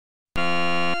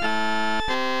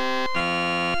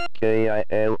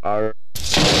KILR.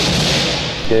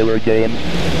 Killer Games.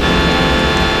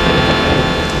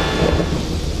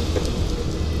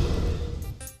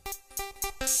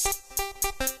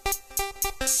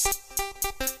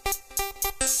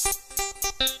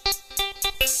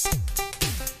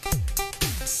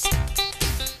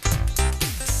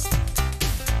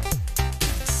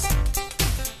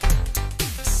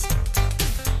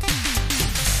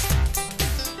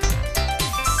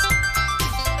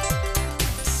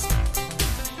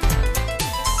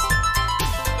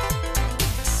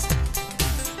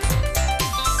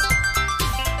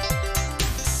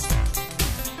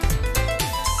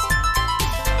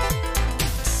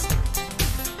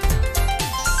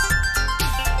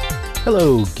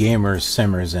 Hello gamers,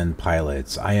 simmers, and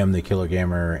pilots. I am the Killer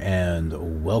Gamer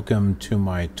and welcome to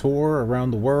my tour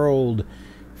around the world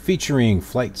featuring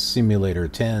Flight Simulator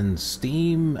 10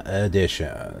 Steam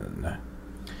Edition.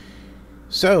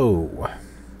 So,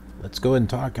 let's go ahead and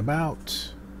talk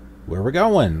about where we're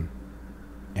going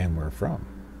and where we're from.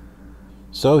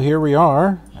 So here we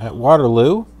are at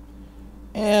Waterloo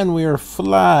and we are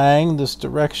flying this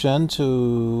direction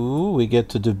to, we get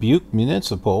to Dubuque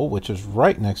Municipal, which is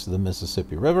right next to the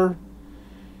Mississippi River.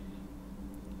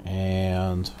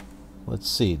 And let's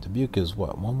see, Dubuque is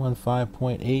what,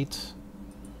 115.8?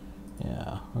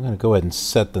 Yeah, I'm going to go ahead and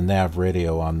set the nav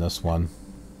radio on this one.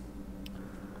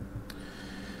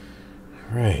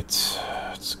 Right,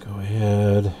 let's go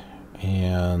ahead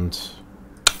and,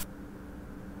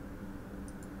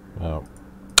 well,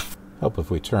 help if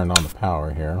we turn on the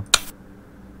power here.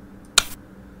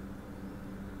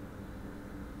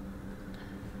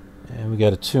 And we got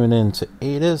to tune in to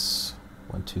ATIS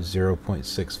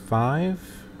 120.65.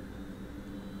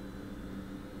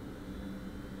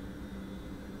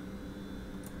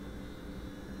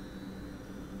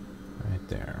 Right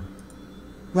there.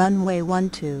 Runway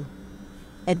 12.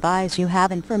 Advise you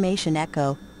have information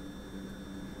echo.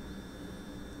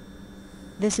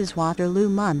 This is Waterloo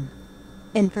Mun.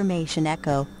 Information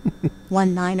echo.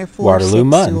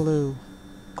 1946 Zulu.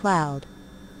 Cloud.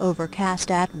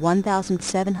 Overcast at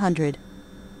 1700.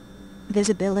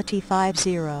 Visibility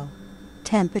 50.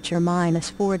 Temperature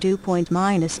 -4 dew point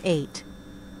 -8.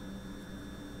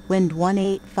 Wind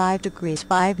 185 degrees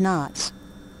 5 knots.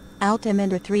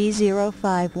 Altimeter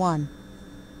 3051.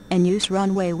 And use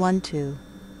runway 12.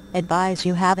 Advise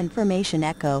you have information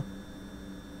echo.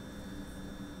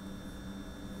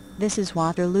 This is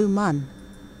Waterloo Mun.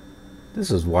 This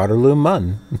is Waterloo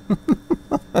Mun.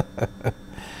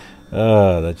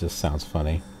 That just sounds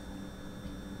funny.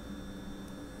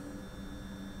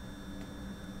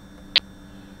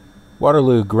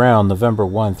 Waterloo ground, November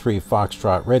 13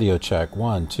 Foxtrot, radio check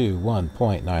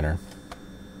 121.9er.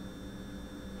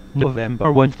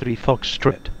 November 13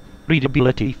 Foxtrot,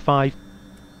 readability 5.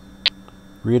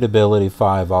 Readability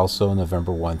 5, also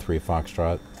November 13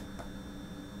 Foxtrot.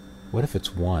 What if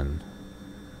it's 1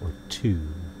 or 2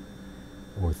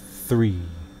 or 3?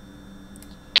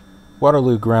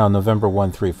 Waterloo ground, November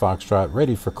 13 Foxtrot,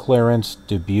 ready for clearance,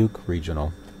 Dubuque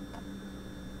Regional.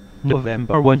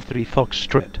 November 13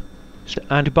 Foxtrot,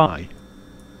 stand by.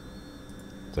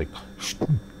 It's like,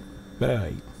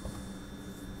 bye.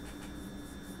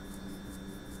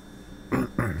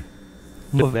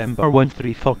 November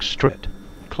 13 Foxtrot,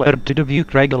 cleared to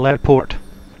Dubuque Regal Airport,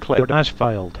 cleared as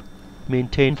filed.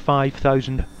 Maintain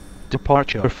 5000.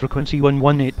 Departure frequency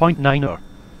 118.9er.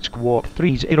 Squawk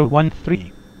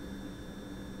 3013.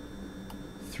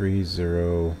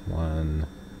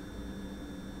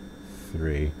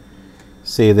 3013.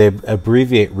 See, they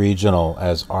abbreviate regional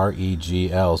as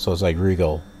REGL, so it's like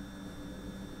Regal.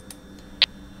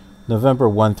 November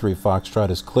 13 Foxtrot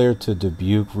is cleared to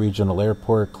Dubuque Regional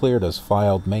Airport. Cleared as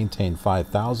filed. Maintain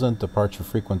 5000. Departure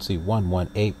frequency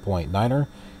 118.9er.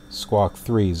 Squawk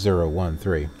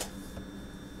 3013.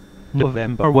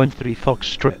 November 13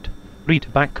 Foxtrot.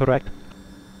 Read back correct.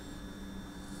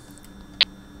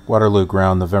 Waterloo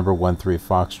ground, November 13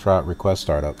 Foxtrot. Request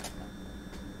startup.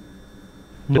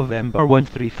 November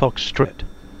 13 Foxtrot.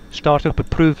 Startup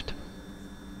approved.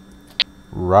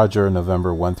 Roger,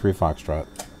 November 13 Foxtrot.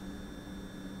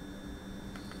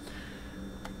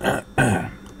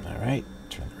 Alright,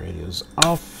 turn the radios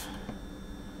off.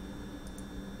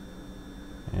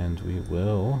 And we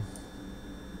will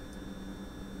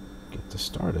get to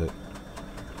start it.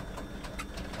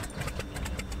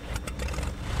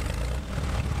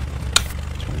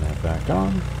 Turn that back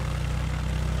on.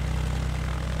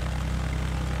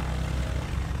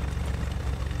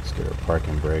 Let's get our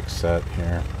parking brake set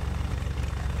here.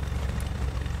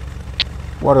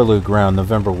 Waterloo ground,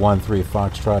 November 13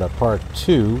 Foxtrot at Part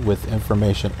 2 with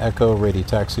information echo, ready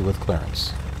taxi with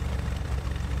clearance.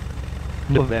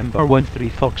 November 13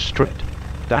 Foxtrot.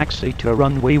 Taxi to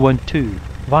runway 12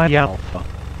 via Alpha.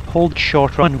 Hold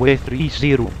short runway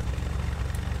 30.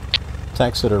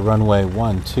 Taxi to runway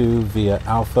 12 via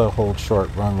Alpha, hold short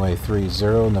runway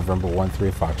 30, November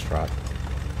 13 Foxtrot.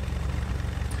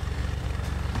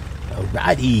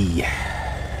 Alrighty.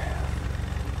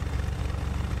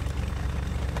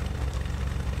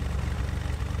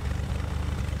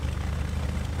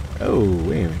 Oh,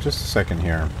 wait, just a second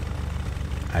here.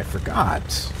 I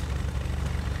forgot.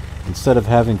 Instead of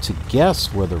having to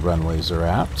guess where the runways are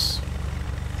at,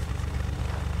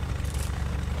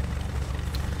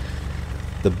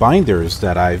 the binders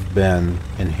that I've been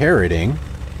inheriting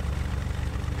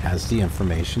has the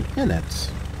information in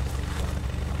it.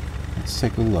 Let's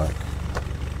take a look.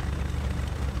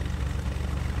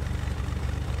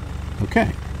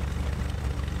 Okay.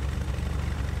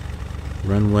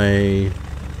 Runway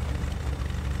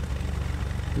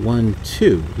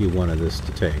 12 he wanted us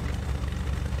to take.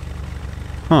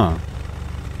 Huh.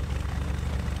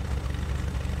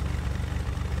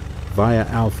 Via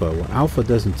Alpha. Well, Alpha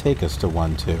doesn't take us to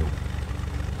 12.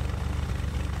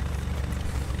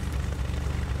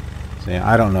 See,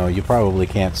 I don't know. You probably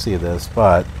can't see this,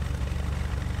 but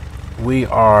we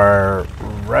are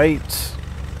right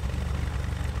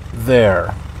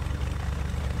there.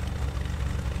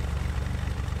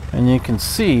 And you can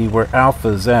see where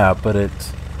Alpha's at, but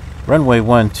it's runway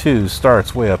 12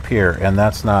 starts way up here, and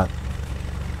that's not.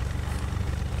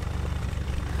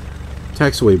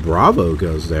 Taxiway Bravo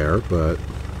goes there, but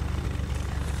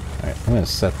alright, I'm going to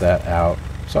set that out.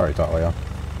 Sorry, Talia.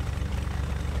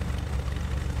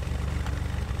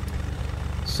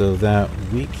 So that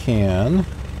we can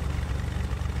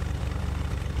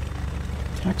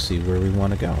taxi where we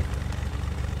want to go.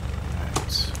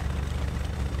 Alright.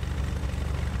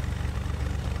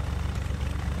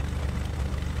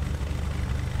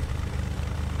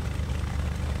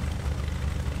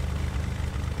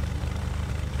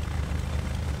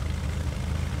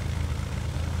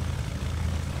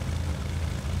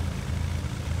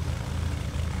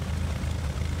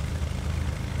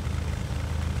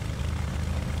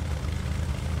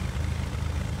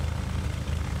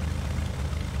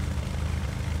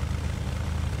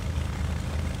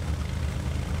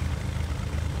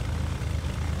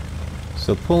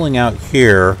 So pulling out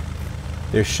here,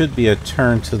 there should be a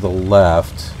turn to the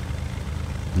left,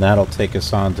 and that'll take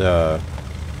us on to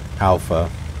Alpha.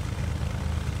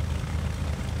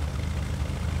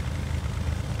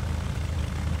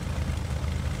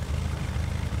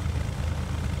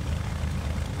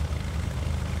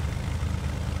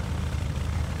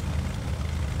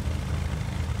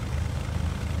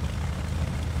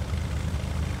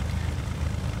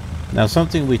 Now,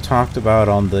 something we talked about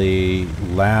on the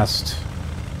last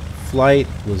flight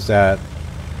was that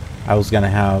I was going to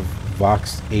have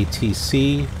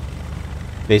VoxATC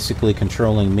basically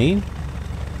controlling me,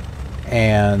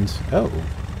 and oh,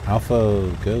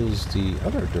 Alpha goes the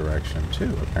other direction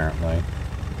too, apparently.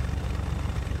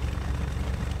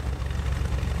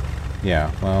 Yeah,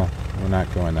 well, we're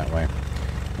not going that way.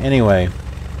 Anyway,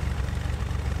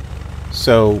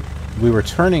 so we were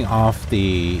turning off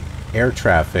the air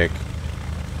traffic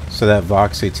so that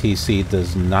VoxATC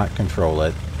does not control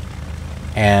it,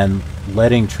 and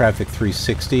letting Traffic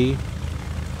 360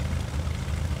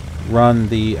 run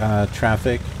the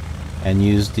traffic and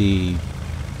use the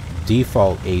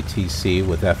default ATC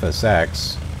with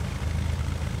FSX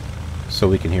so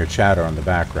we can hear chatter on the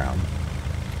background.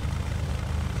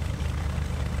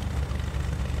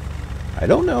 I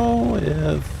don't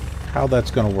know how that's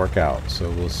going to work out,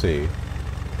 so we'll see.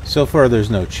 So far there's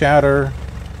no chatter.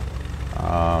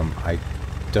 I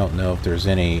don't know if there's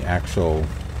any actual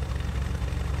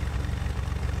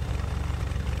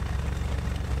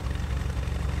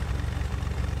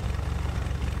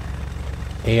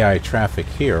AI traffic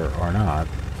here or not.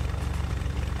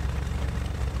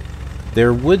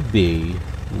 There would be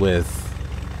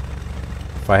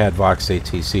if I had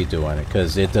VoxATC doing it,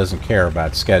 because it doesn't care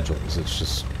about schedules.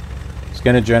 It's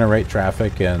going to generate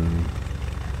traffic and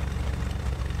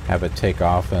have it take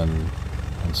off and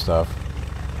stuff.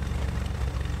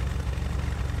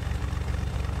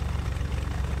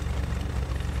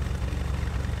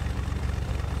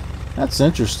 That's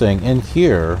interesting. In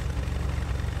here,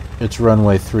 it's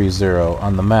runway 30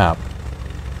 on the map,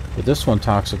 but this one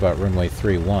talks about runway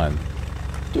 31.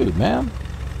 Dude, man.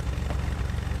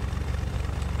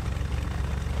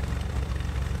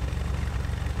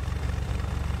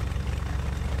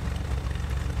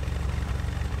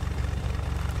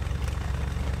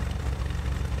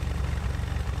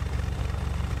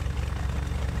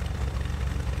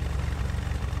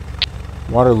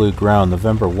 Waterloo ground,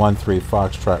 November 13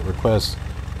 Foxtrot, request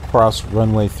cross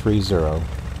runway 30.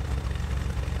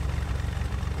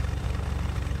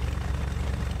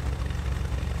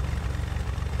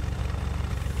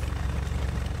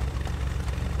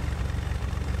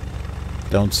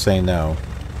 Don't say no.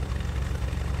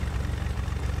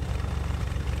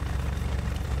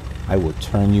 I will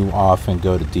turn you off and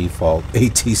go to default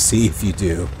ATC if you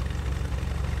do.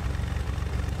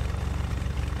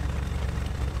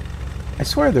 I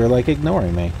swear they're like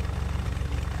ignoring me.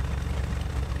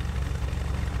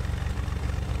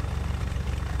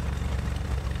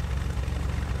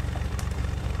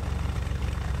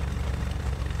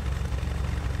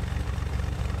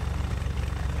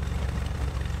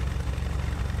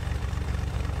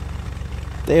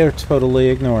 They are totally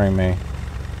ignoring me.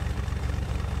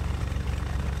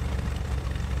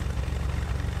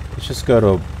 Let's just go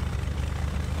to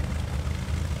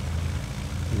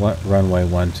runway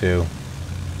 12.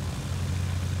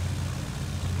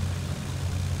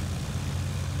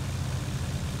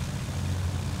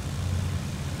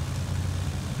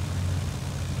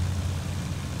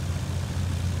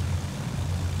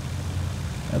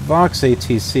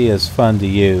 VoxATC is fun to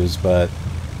use, but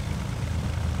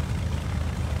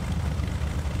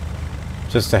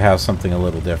just to have something a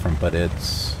little different, but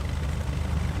it's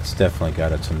definitely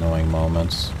got its annoying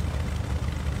moments.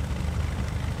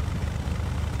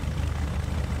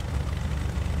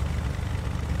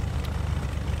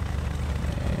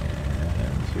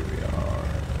 And here we are.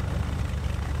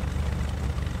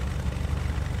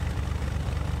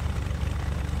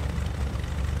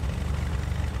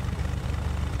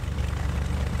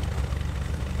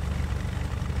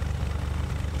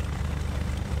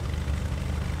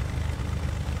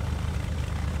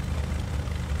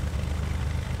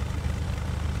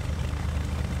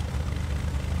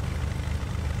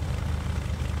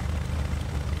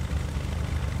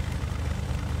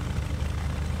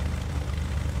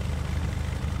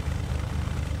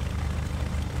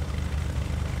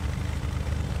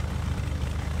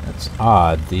 It's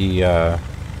odd.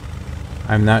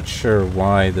 I'm not sure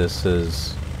why this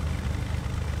is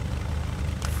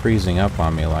freezing up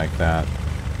on me like that.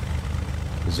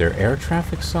 Is there air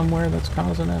traffic somewhere that's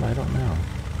causing it? I don't know.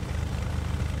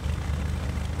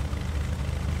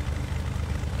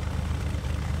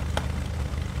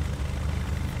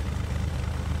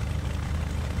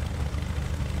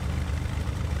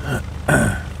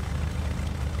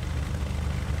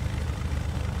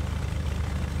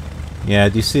 Yeah,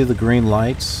 do you see the green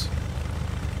lights?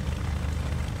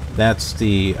 That's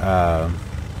the,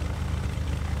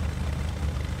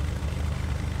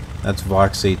 that's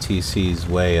VoxATC's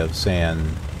way of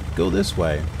saying, go this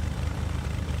way.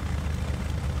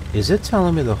 Is it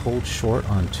telling me to hold short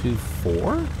on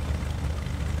 2-4?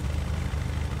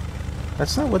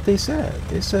 That's not what they said.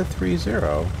 They said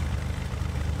 3-0.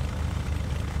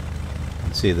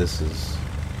 Let's see, this is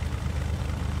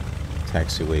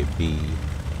taxiway B.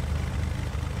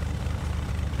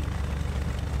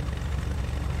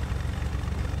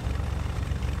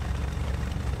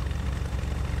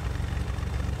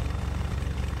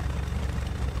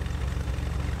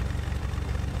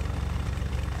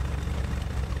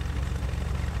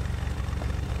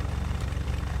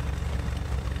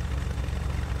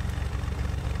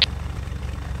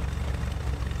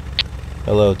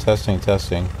 Hello, testing,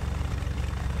 testing.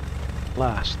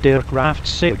 Last aircraft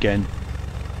say again.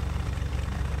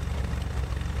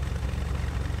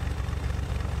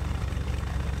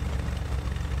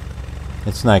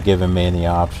 It's not giving me any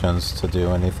options to do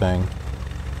anything.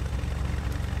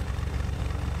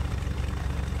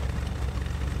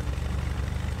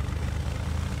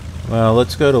 Well,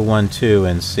 let's go to 1-2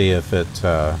 and see if it,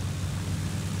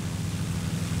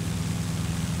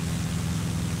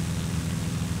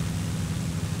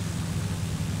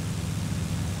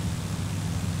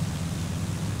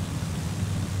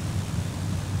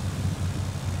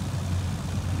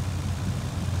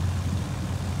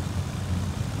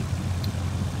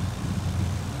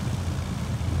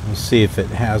 see if it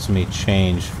has me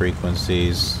change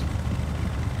frequencies.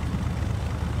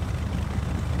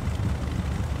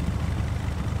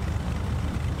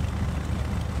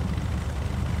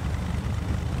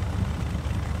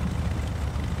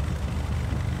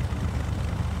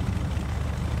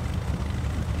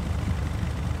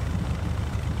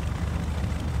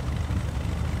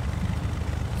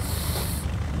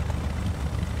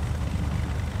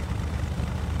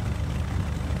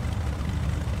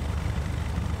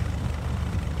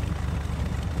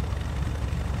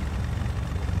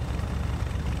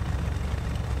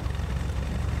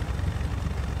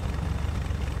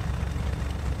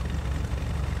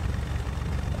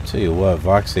 Tell you what,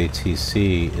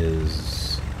 VoxATC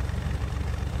is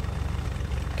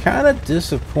kind of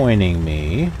disappointing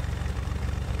me.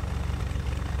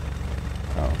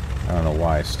 Oh, I don't know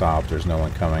why I stopped. There's no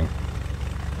one coming.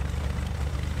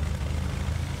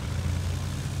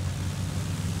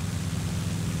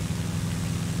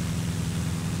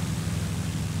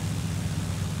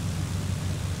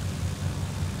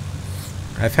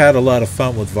 I've had a lot of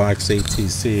fun with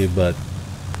VoxATC, but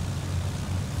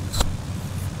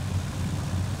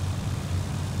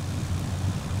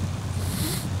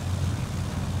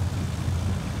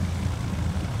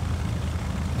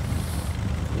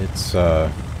it's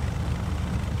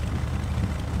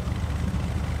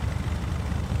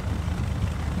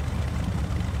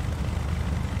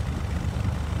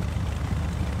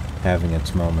having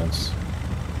its moments.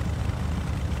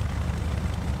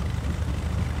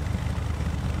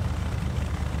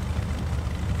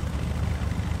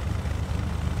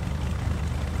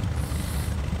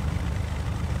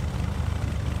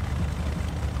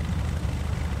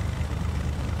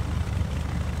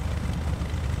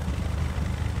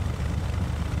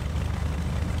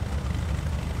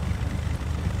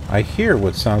 I hear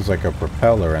what sounds like a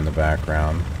propeller in the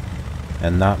background,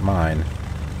 and not mine.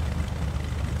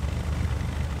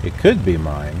 It could be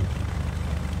mine.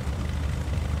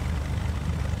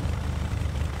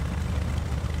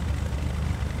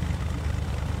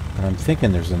 And I'm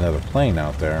thinking there's another plane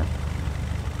out there.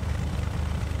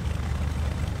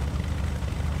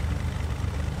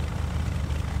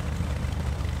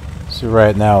 So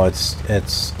right now it's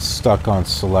stuck on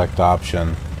select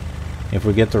option. If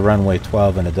we get to runway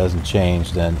 12 and it doesn't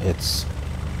change, then it's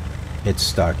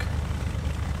stuck.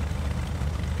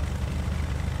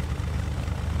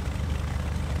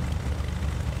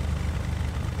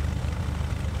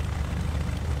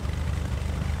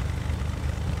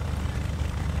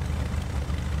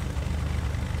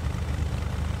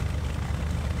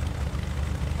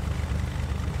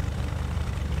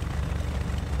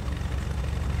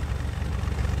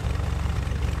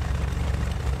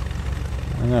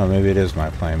 No, maybe it is my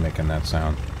plane making that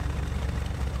sound.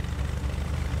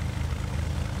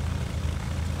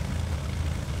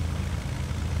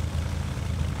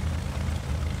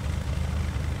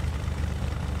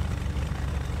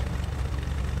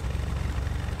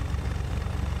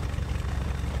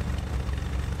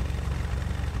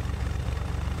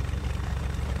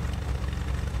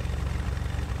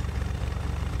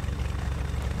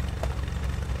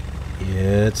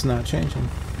 It's not changing.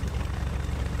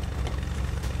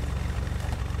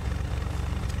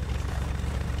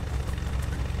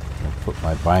 Put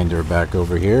my binder back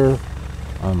over here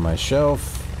on my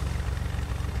shelf.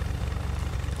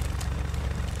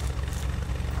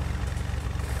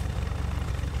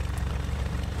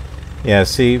 Yeah,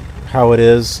 see how it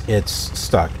is? It's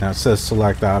stuck. Now it says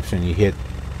select option. You hit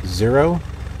 0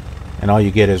 and all you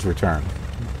get is return.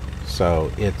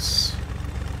 So it's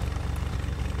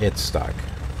stuck.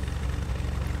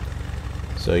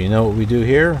 So you know what we do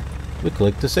here? We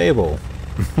click disable.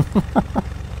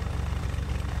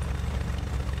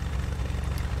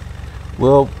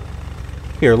 Well,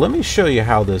 here, let me show you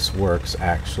how this works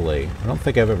actually. I don't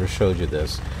think I've ever showed you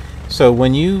this. So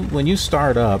when you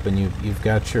start up and you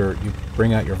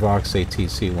bring out your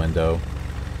VoxATC window,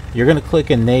 you're going to click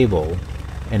enable,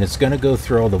 and it's going to go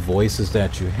through all the voices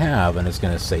that you have, and it's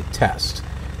going to say test.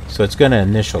 So it's going to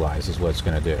initialize is what it's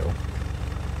going to do.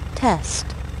 Test.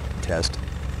 Test.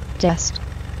 Test.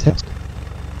 Test.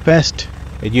 Best.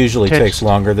 It usually Test. takes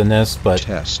longer than this, but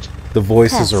Test. the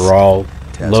voices Test. are all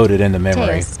Test. loaded into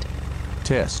memory. Test.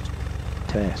 Test.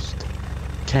 Test.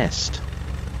 Test.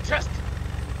 Test.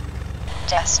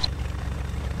 Test.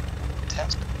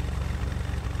 Test.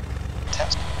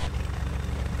 Test.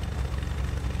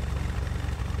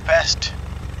 Best.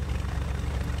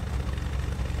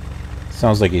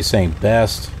 Sounds like he's saying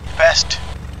best Best.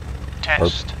 or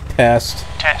Test. test.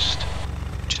 Test.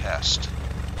 Test.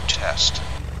 Test.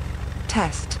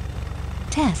 Test.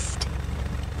 Test.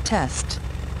 Test.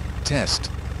 Test.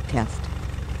 Test.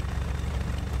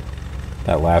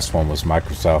 That last one was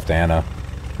Microsoft Anna.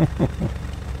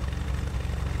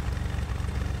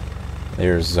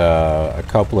 There's a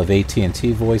couple of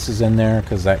AT&T voices in there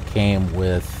because that came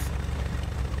with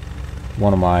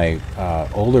one of my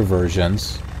older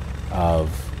versions of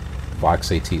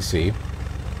VoxATC.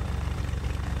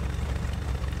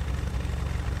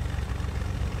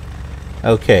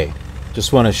 Okay,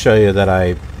 just want to show you that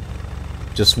I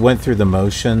just went through the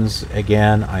motions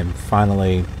again. I'm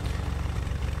finally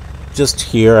just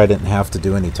here. I didn't have to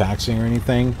do any taxing or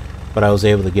anything, but I was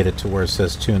able to get it to where it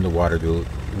says tune the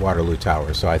Waterloo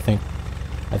Tower. So I think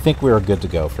we are good to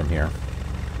go from here.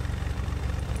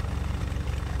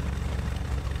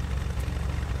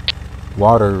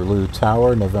 Waterloo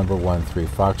Tower, November 13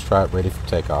 Foxtrot, ready for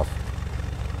takeoff.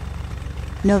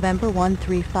 November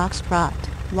 13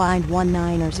 Foxtrot, wind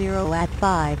 190 at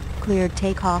 5, cleared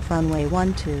takeoff runway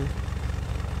 12.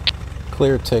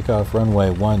 Clear takeoff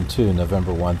runway 12,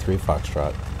 November 13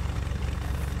 Foxtrot.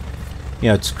 You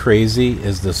know, it's crazy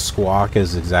is the squawk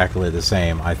is exactly the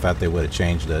same. I thought they would have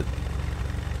changed it.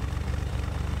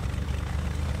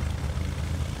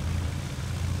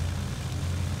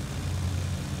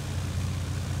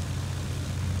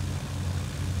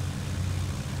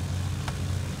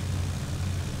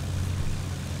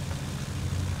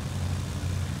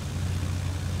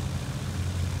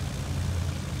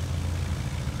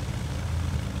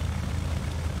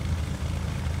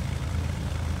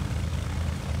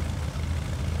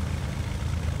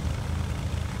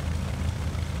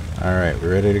 Alright, we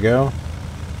ready to go?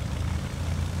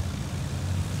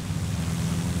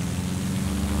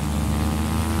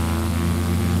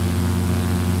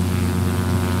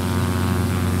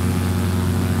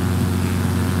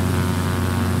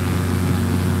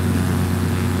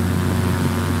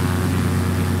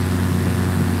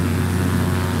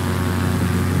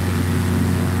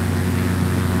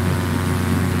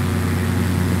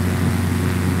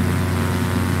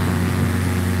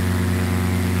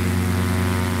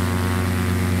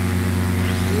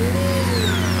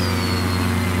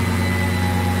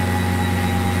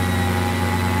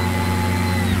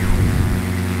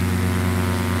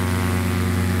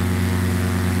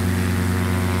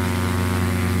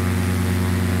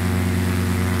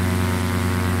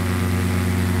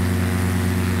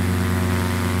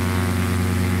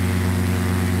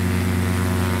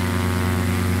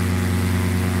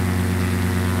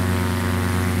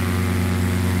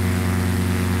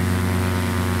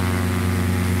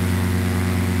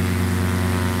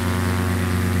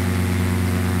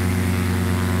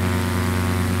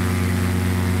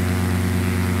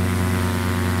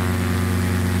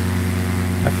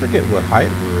 I forget what height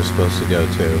we were supposed to go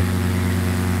to.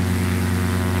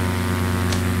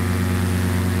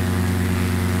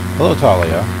 Hello,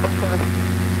 Talia.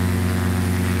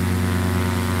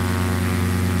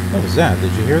 What was that?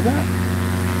 Did you hear that?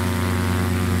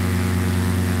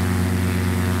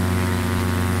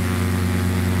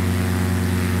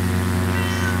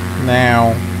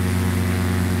 Now,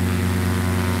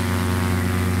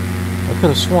 I could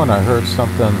have sworn I heard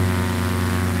something.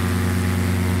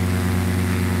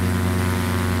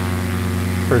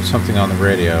 Heard something on the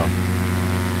radio.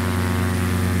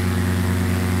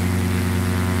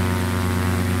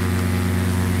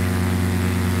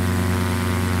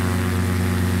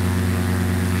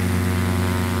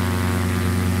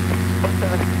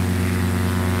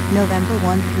 November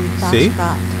 13 See?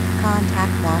 Foxtrot,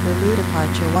 contact Waterloo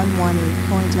departure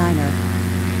 118.9er.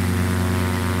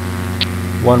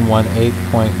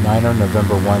 118.9er,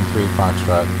 November 13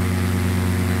 Foxtrot.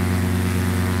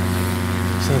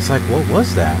 So it's like, what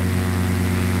was that?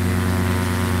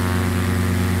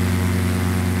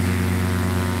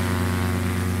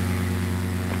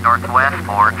 Northwest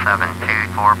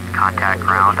 4724, contact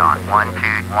ground on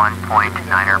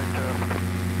 121.9er.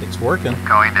 It's working.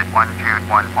 Going at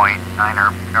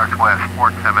 121.9er, Northwest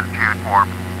 4724.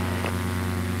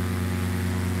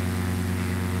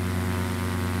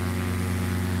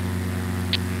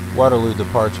 Waterloo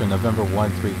departure, November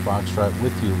 13 Foxtrot,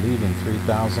 with you, leaving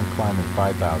 3000, climbing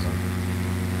 5000.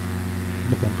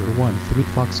 November 13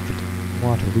 Foxtrot,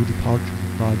 Waterloo departure,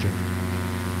 Roger.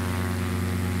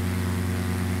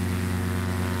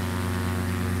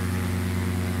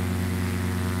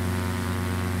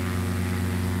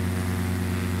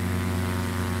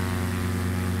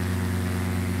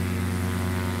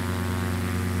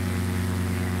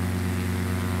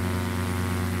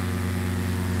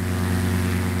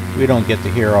 We don't get to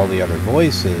hear all the other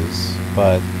voices,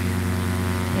 but,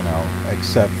 you know,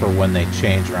 except for when they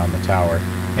change around the tower.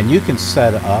 And you can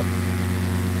set up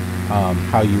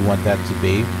how you want that to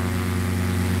be.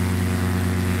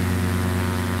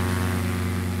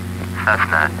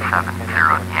 Cessna 70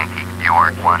 Yankee, you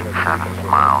are 17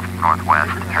 miles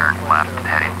northwest, turn left,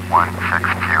 heading 160,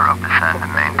 descend and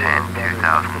maintain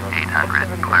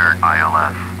 2,800, clear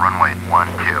ILS, runway 12,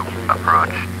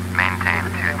 approach, maintain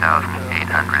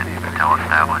 2,800 until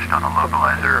established on a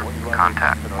localizer,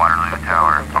 contact Waterloo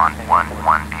Tower on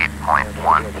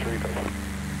 118.1.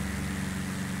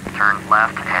 Turn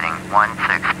left, heading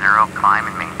 160, climb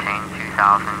and maintain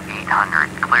 2,800,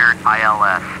 cleared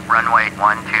ILS, runway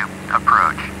 12,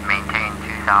 approach, maintain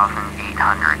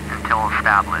 2,800 until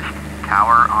established,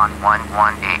 tower on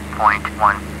 118.1,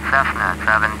 Cessna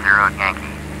 70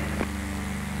 Yankee.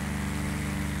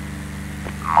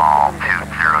 Mall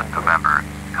 20 November,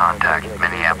 Contact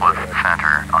Minneapolis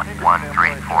Center on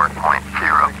 134.0.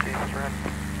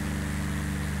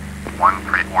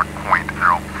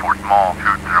 134.0, Fort Mall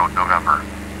 20 November.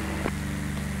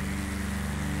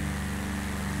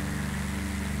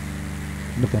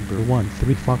 November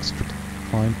 13 Foxtrot.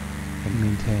 Climb and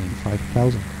maintain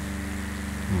 5,000.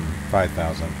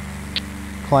 5,000.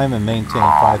 Climb and maintain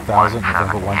 5,000,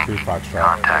 November 13 Foxtrot.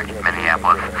 Contact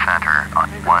Minneapolis Center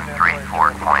on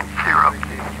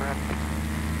 134.0.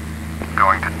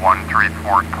 Going to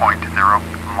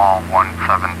 134.0, Mall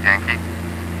 17 Yankee.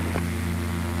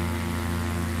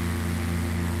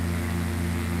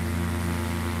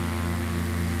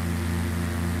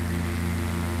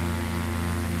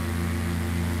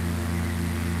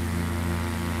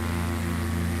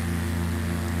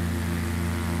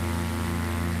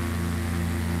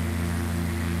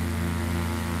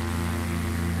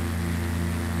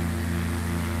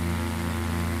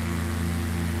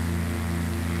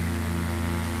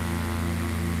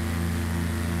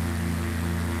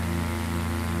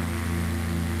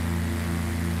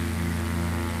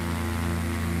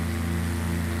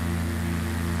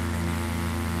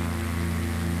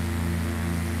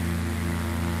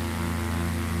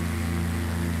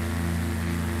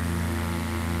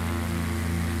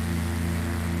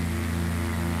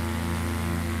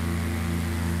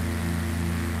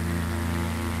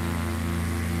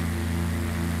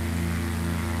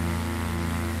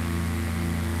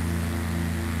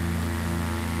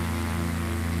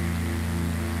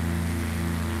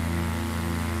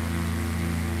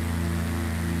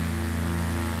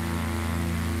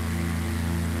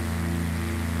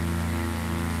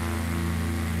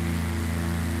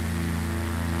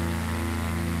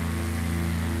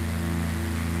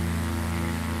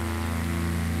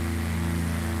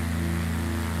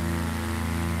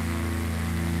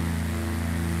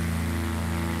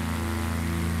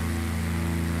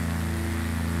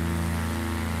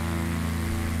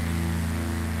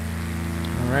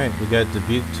 Alright, we got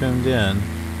Dubuque tuned in.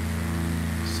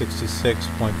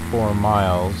 66.4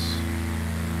 miles.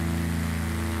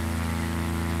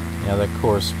 Yeah, that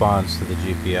corresponds to the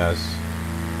GPS.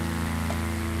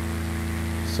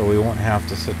 So we won't have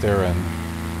to sit there and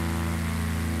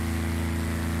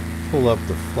pull up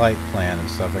the flight plan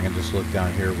and stuff. I can just look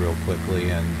down here real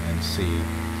quickly and see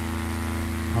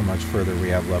how much further we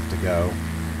have left to go.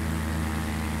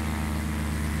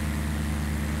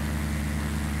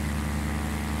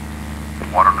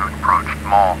 Waterloo approach,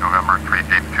 Mall, November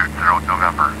 3820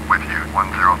 November, with you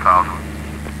 10,000.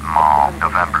 Mall,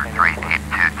 November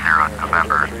 3820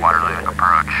 November, Waterloo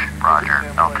approach, Roger,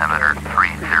 altimeter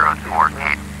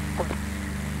 3048.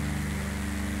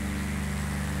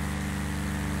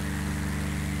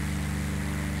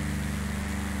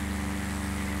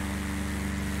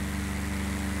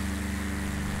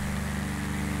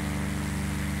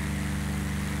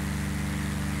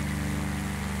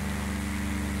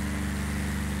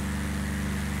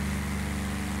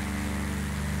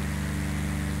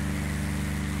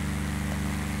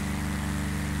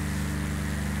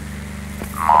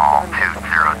 Mall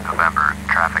 20 November,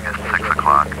 traffic is 6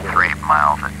 o'clock, 3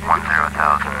 miles at 10,000.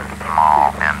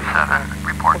 Mall M7,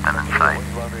 report them in sight.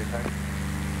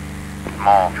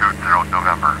 Mall 20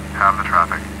 November, have the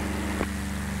traffic.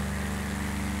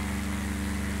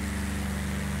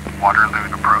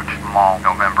 Waterloo approach, Mall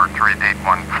November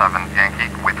 3817 Yankee,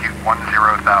 with you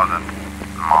 10,000.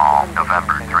 Mall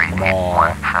November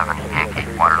 3817 Yankee,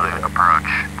 Waterloo approach,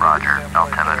 Roger,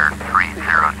 altimeter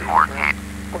 3048.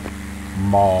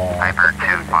 Mall. Piper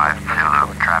 25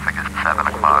 Zulu, traffic is 7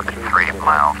 o'clock, 3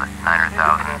 miles at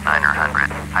 9,900.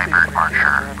 Piper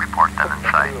Archer, report them in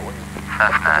sight.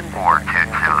 Cessna 42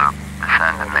 Zulu,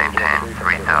 descend and maintain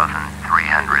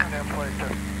 3,300.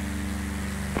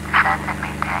 Descend and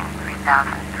maintain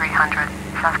 3,300,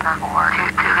 Cessna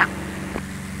 42 Zulu.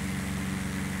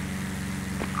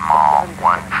 Mall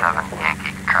 17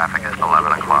 Yankee, traffic is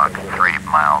 11 o'clock, 3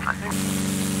 miles at...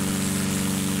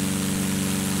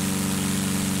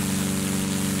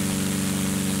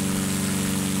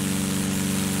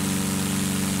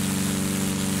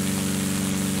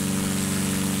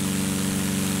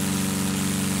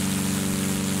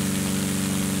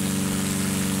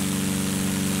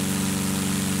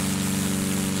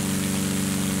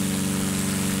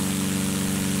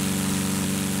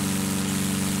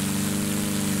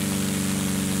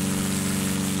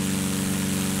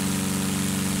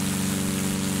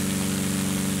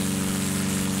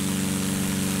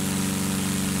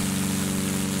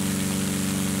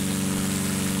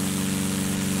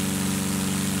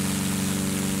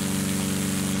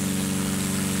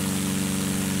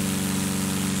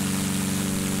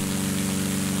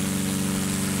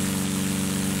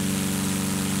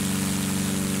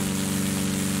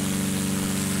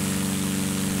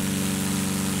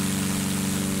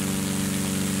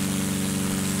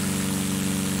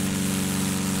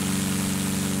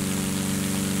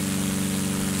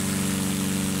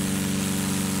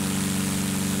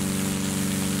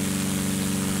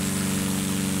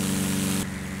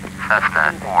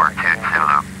 Cessna 42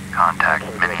 Zulu. Contact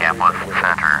Minneapolis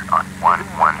Center on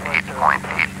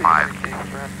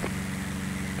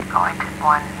 118.85. Going to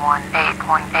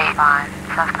 118.85,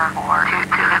 Cessna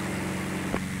 42 Zulu.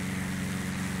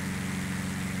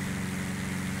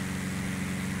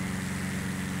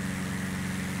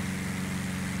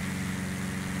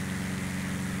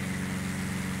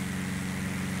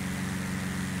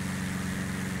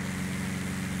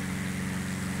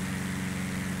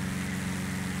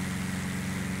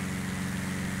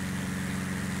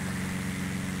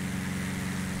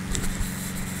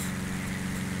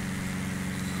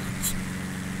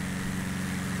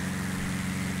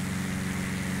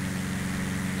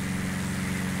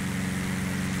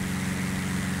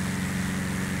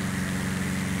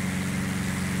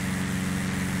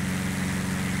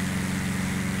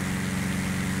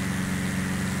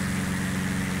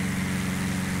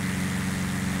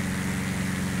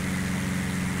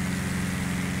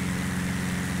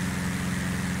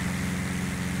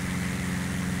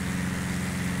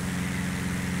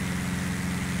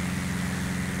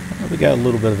 We got a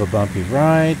little bit of a bumpy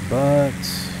ride, but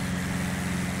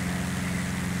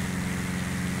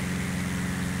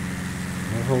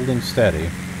we're holding steady.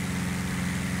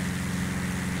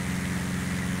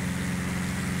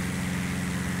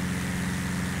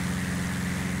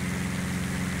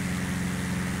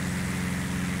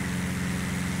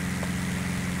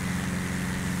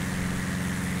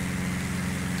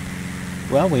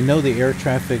 Well, we know the air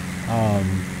traffic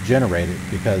generated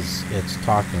because it's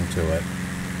talking to it.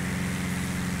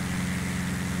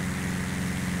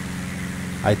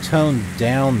 I toned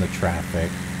down the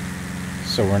traffic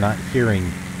so we're not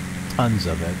hearing tons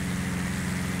of it.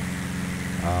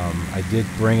 I did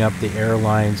bring up the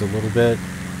airlines a little bit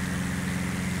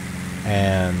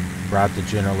and brought the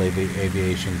general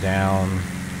aviation down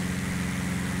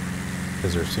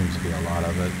because there seems to be a lot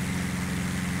of it.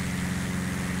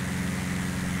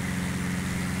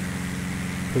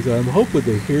 Because I'm hoping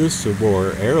to hear some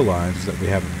more airlines that we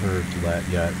haven't heard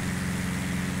yet.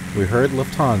 We heard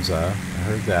Lufthansa, I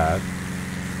heard that.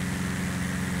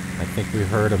 I think we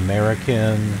heard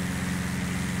American,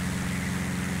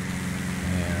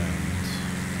 and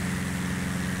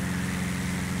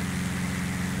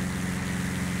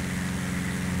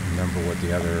remember what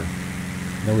the other,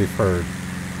 I know we've heard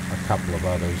a couple of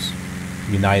others.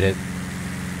 United.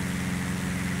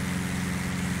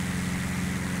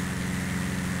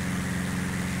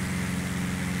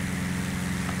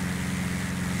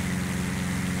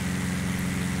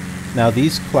 Now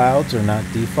these clouds are not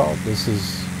default. This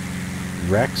is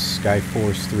Rex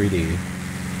Skyforce 3D,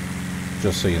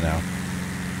 just so you know.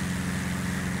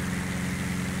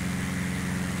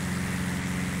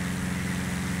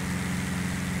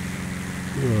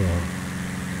 Ugh.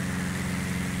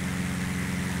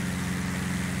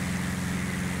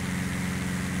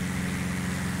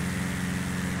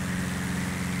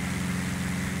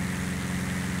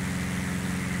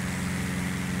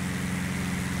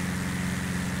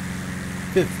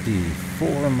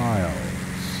 $54 miles.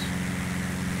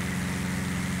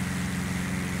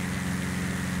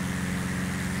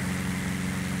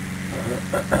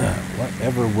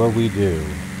 Whatever will we do?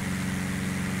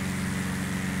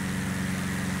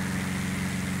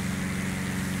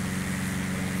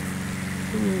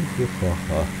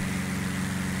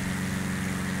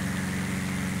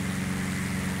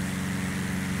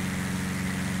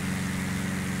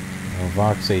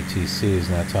 Well, VoxATC is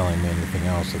not telling me anything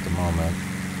else at the moment.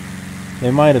 They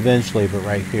might eventually, but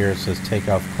right here it says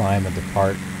takeoff, climb, and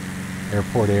depart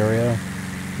airport area.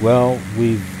 Well,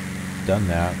 we've done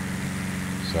that,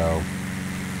 so.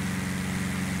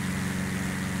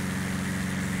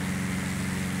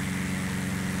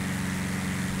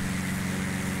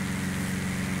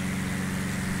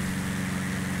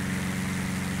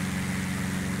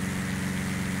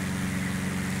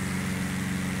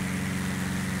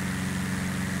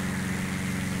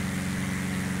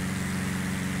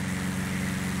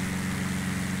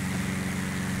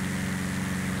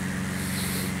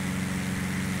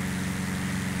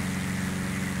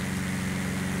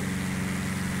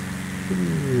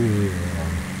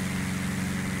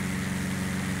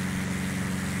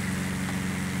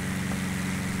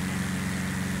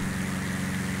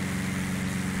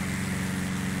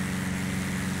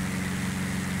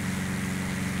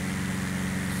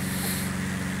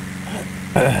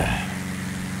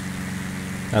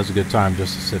 That was a good time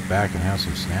just to sit back and have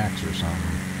some snacks or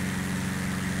something.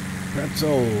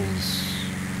 Pretzels,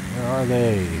 where are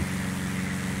they?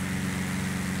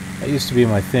 That used to be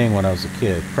my thing when I was a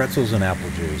kid. Pretzels and apple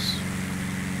juice.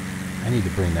 I need to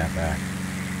bring that back.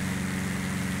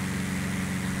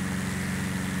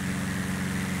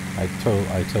 I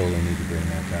totally need to bring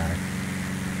that back.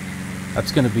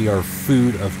 That's going to be our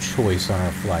food of choice on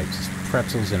our flights. It's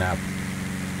pretzels and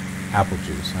apple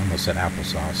juice. I almost said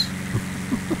applesauce.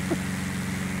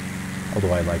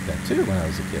 Although I liked that too when I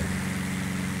was a kid.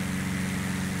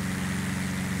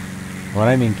 When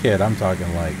I mean kid, I'm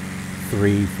talking like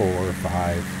 3, 4,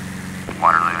 5.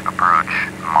 Waterloo approach,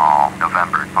 Mall,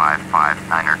 November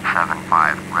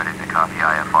 55975, ready to copy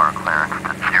IFR clearance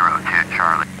to 02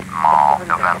 Charlie. Mall,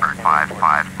 November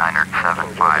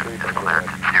 55975 is cleared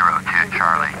to 02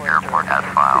 Charlie. Airport has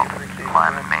filed.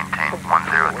 Climb and maintain 10,000.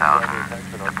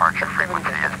 Departure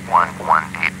frequency is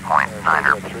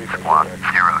 118.9er. Squawk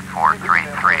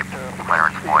 0433.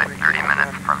 Clearance void 30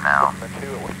 minutes from now.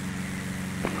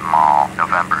 Mall,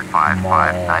 November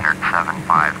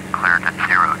 55975, cleared at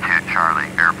 02 Charlie.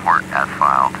 Airport as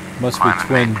filed. Must be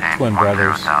twin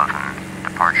brothers. 10,000.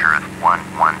 Departure is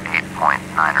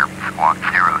 118.9er. Squawk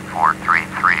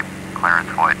 0433. Clearance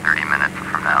void 30 minutes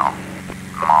from now.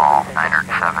 Mall,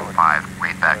 975.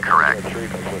 Read that correct.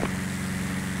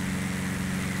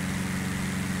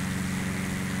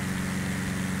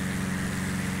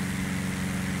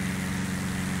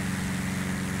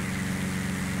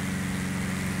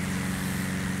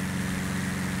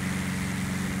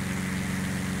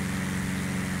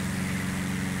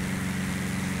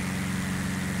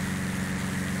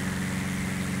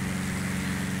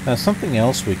 Now something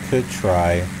else we could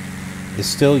try is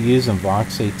still using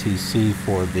VoxATC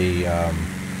for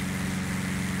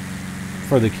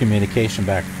the communication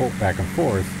back and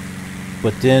forth,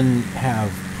 but then have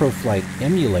ProFlight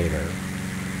emulator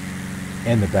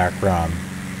in the background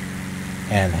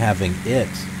and having it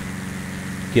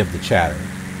give the chatter,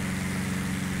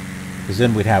 because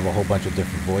then we'd have a whole bunch of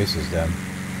different voices then.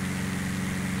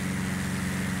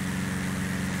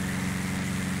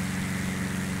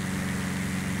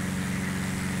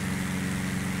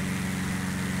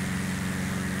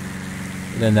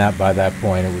 Then by that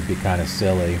point it would be kind of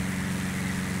silly.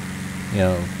 You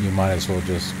know, you might as well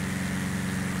just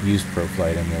use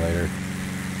ProFlight emulator.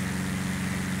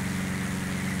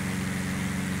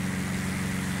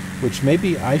 Which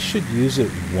maybe I should use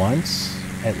it once,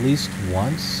 at least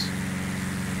once,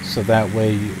 so that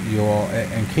way you all,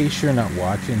 in case you're not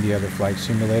watching the other flight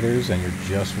simulators and you're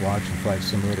just watching Flight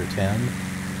Simulator 10,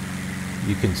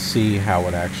 you can see how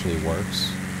it actually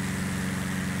works.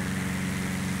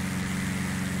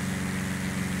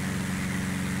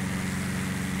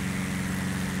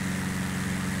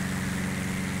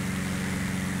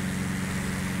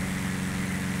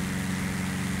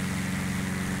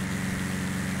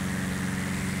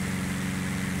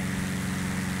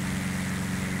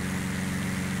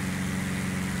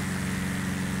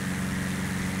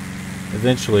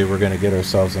 Eventually we're going to get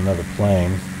ourselves another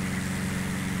plane.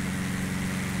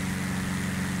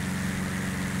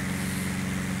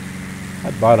 I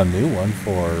bought a new one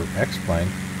for X-Plane.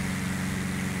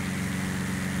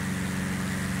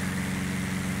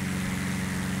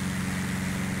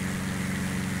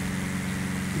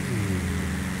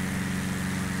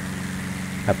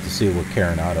 Have to see what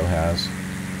Caronado has.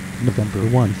 November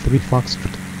 13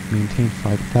 Foxtrot, maintain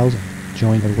 5,000,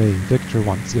 join away Victor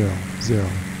 100.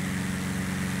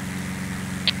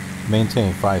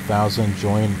 Maintain 5,000,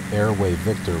 join Airway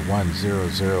Victor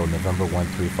 100, November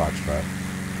 13 Foxtrot.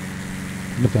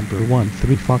 November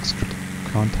 13 Foxtrot,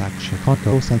 contact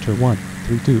Chicago Center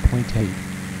 132.8.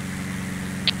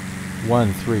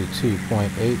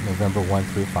 132.8, November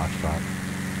 13 Foxtrot.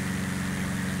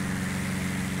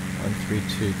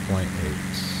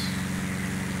 132.8.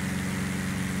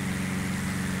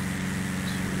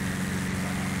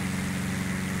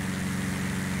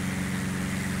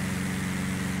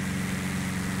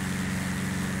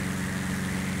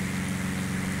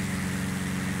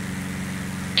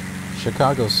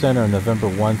 Chicago Center, November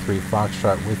 13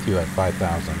 Foxtrot with you at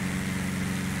 5,000.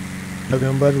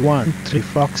 November 13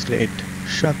 Foxtrot,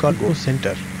 Chicago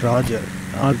Center, Roger,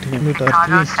 altimeter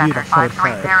 3045.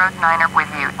 5.09er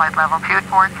with you, flight level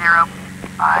 240,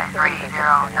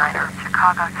 5309er,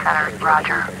 Chicago Center,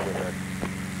 Roger.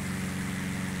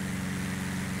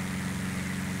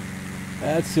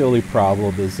 That's the only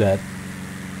problem, is that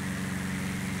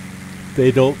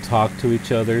they don't talk to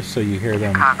each other, so you hear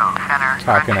them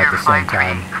talking at the same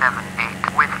time.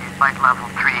 378 with you, flight level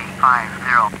 350.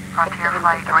 Frontier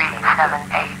flight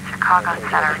 378, Chicago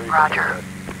Center, Roger.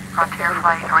 Frontier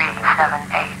flight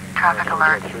 378, traffic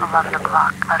alert, 11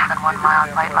 o'clock, less than 1 mile,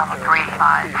 flight level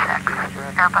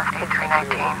 356. Airbus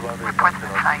A319, reports the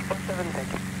site.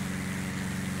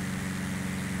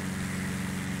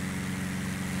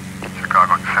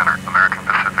 Chicago Center, American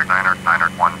Pacific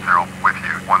 910 with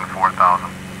you, 14,000.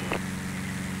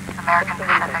 American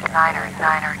Pacific Niner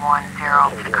 10,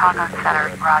 Chicago Center,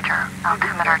 roger.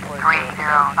 Altimeter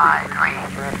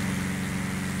 3053.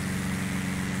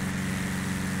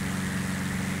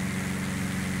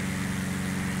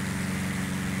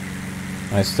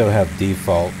 I still have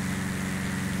default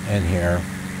in here.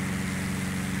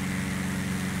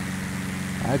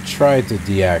 I tried to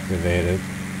deactivate it.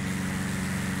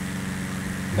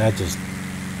 That just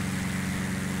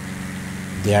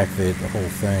deactivated the whole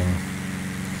thing.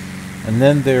 And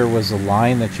then there was a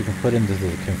line that you can put into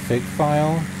the config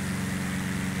file,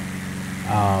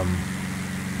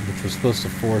 which was supposed to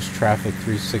force Traffic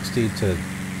 360 to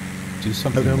do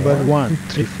something November more. 1,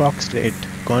 3 Foxtrot,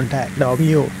 contact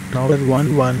Alabeo, number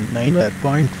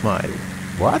 119.5.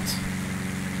 What?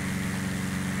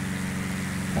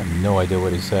 I have no idea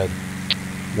what he said.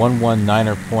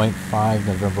 119.5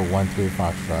 November 13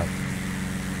 Foxtrot.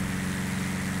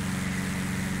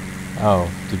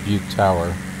 Oh, Dubuque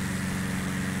Tower.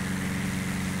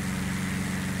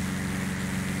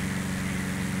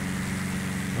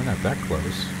 We're not that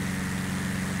close.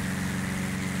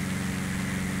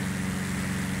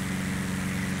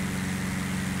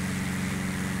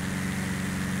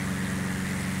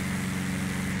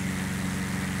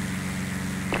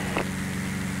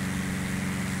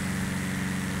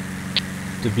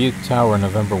 Dubuque Tower,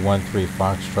 November 13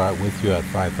 Foxtrot, with you at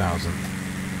 5,000.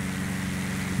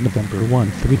 November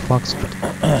 13 Foxtrot,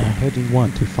 heading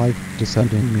 125,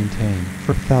 descend and maintain,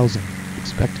 4,000,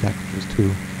 expect vectors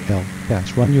to L,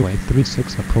 runway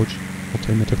 36 approach,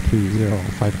 alternative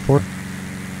 3054.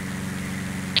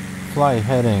 Fly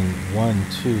heading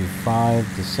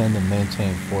 125, descend and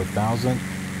maintain 4,000,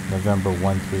 November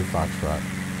 13 Foxtrot.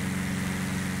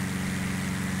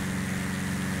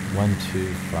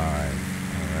 125,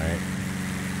 alright.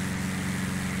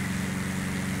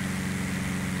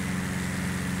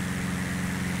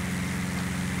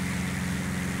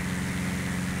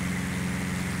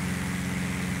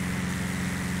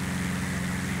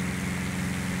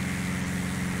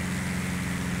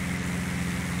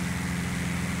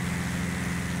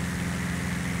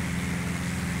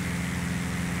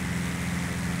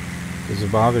 Does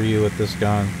it bother you with this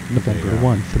gun? November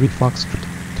 13 Foxtrot,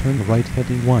 turn right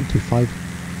heading 125.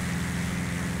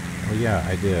 Oh yeah,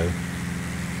 I did.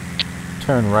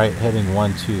 Turn right heading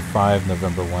 125,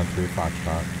 November 13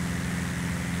 Foxtrot.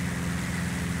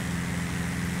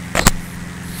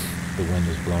 The wind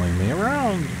is blowing me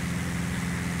around.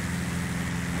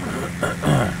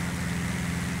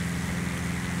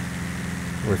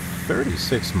 We're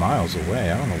 36 miles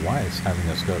away. I don't know why it's having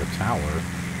us go to tower.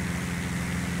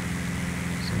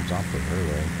 Seems awfully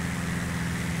early.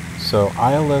 So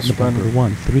ILS November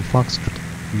run 13 Foxtrot,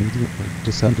 immediately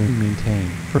descend and maintain,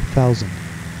 4,000.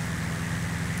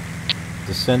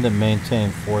 Descend and maintain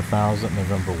 4,000,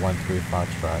 November 13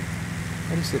 Foxtrot. Why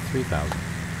did he say 3,000?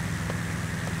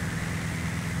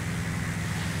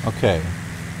 Okay.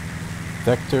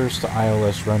 Vectors to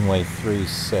ILS runway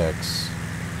 36.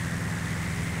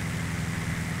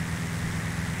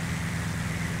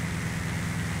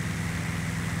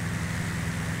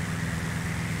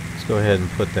 Let's go ahead and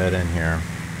put that in here.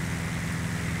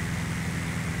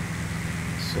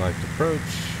 Select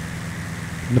approach.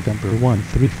 November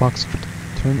 13 Foxtrot,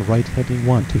 turn right heading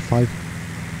 125.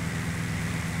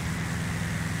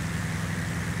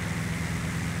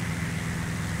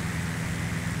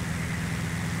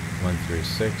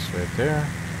 136 right there.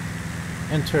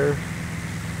 Enter.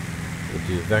 We'll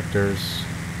do vectors.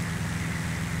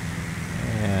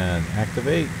 And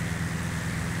activate.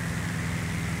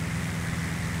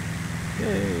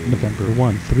 Yay. November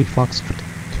 13 Foxtrot,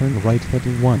 turn right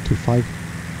heading 125.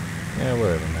 Yeah,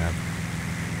 whatever, man.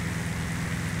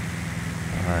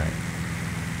 Alright.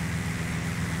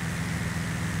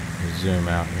 Zoom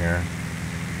out here.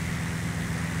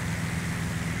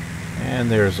 And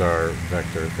there's our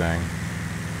vector thing.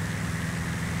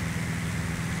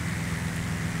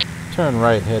 Turn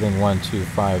right heading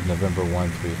 125, November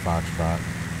 13 Foxtrot.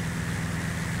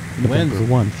 November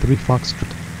 13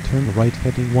 Foxtrot, turn right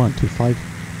heading 125.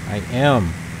 I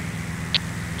am.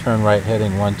 Turn right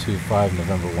heading 125,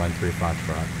 November 13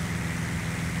 Foxtrot.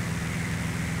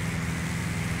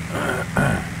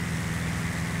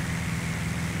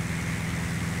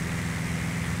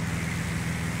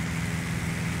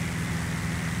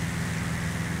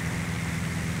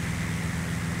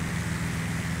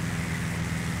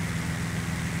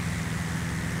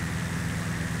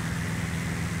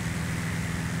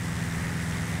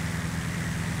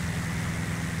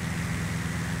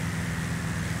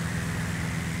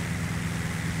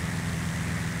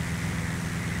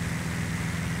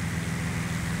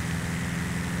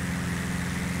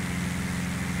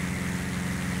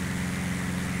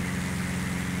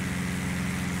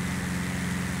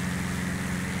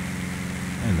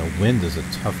 wind is a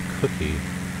tough cookie.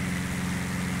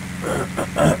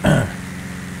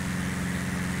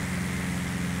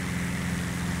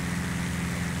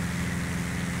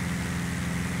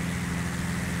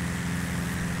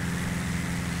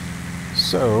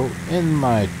 So, in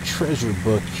my treasure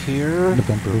book here...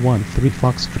 November 1, 3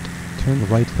 Foxtrot. Turn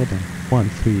right heading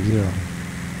 130.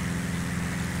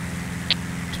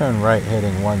 Turn right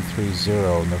heading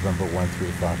 130, November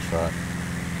 13 Foxtrot.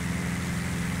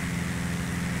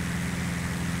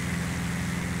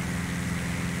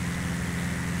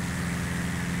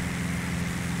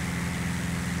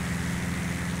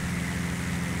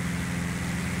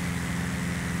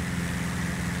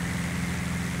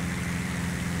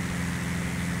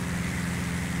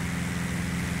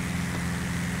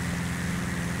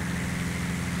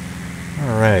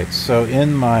 Alright, so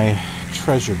in my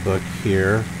treasure book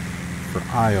here for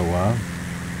Iowa,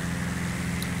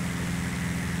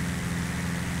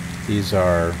 these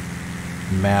are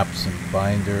maps and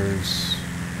binders.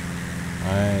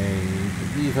 I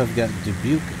believe I've got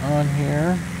Dubuque on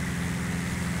here.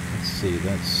 Let's see,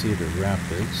 that's Cedar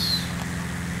Rapids.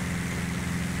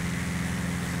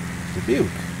 Dubuque,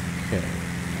 okay.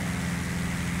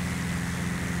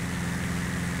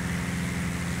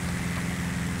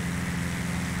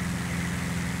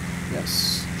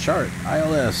 Yes, chart,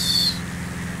 ILS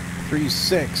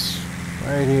 36,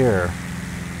 right here.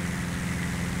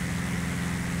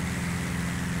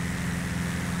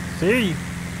 See? You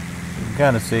can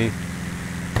kind of see.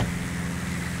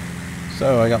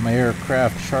 So I got my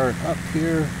aircraft chart up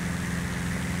here.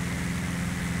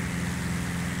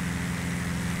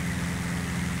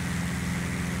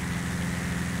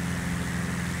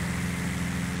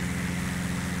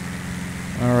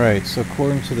 Alright, so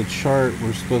according to the chart,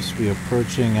 we're supposed to be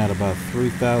approaching at about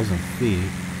 3,000 feet.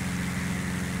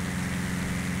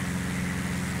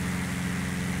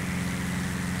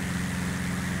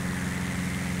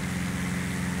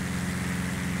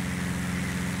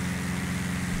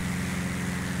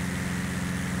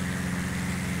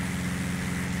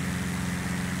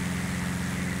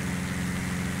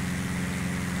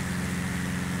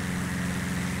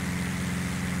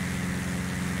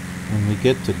 When we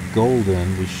get to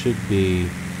Golden, we should be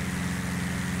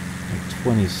at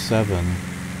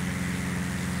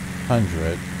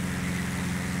 2,700.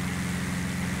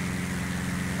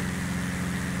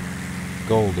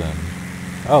 Golden.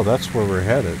 Oh, that's where we're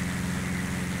headed.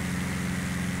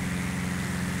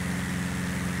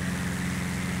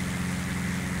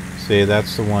 See,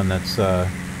 that's the one that's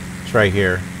it's right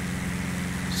here.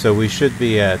 So we should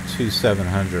be at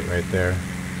 2,700 right there.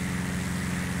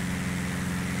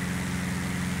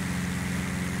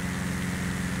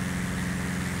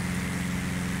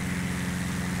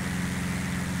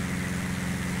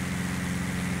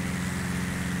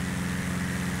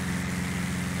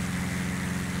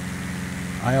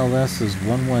 ILS is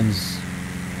 11. Hold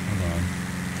on.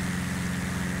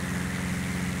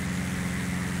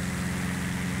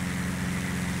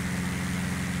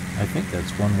 I think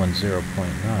that's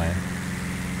 110.9.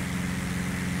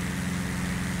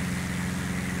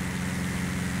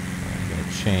 I'm going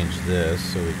to change this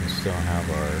so we can still have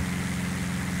our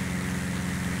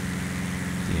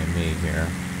DME here.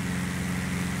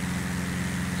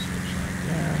 Switch that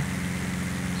there.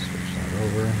 Switch that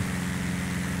over.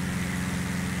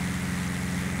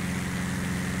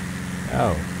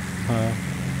 Oh,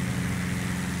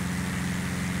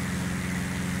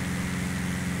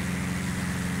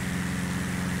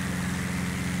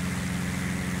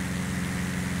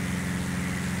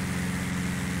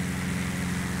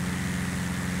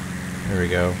 there we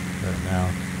go. Right now.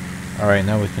 All right,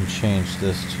 now we can change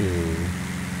this to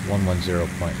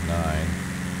 110.9.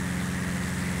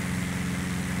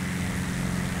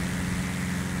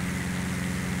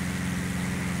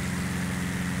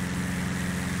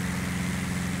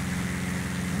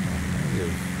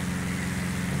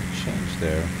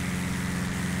 There.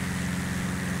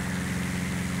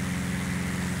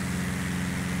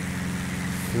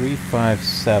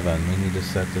 357. We need to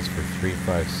set this for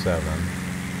 357.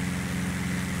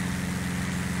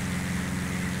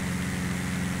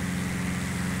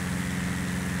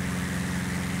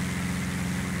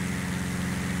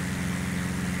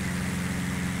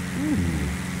 Ooh,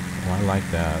 oh, I like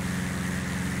that.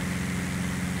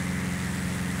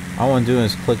 All I'm doing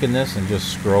is clicking this and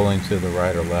just scrolling to the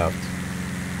right or left.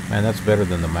 Man, that's better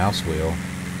than the mouse wheel.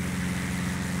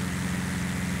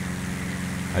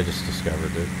 I just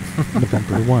discovered it.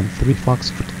 November 1, 3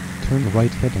 Foxtrot. Turn right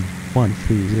heading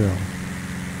 130.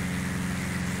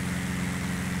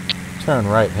 Turn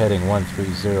right heading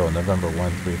 130, November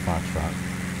 13 Foxtrot.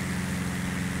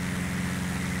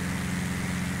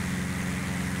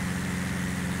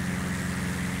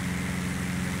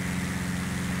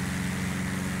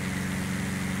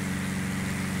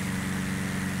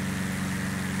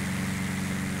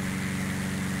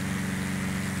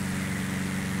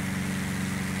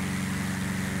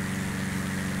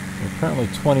 Currently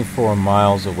 24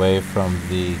 miles away from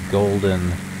the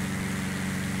golden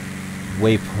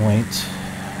waypoint.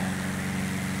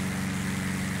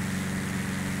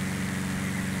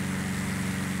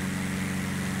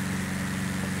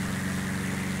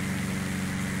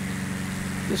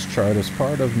 This chart is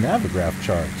part of Navigraph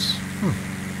charts.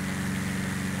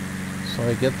 So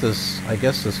I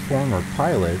guess this former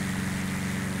pilot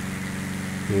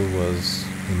who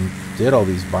did all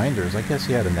these binders, I guess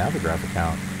he had a Navigraph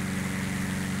account.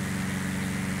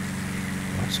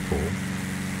 That's cool.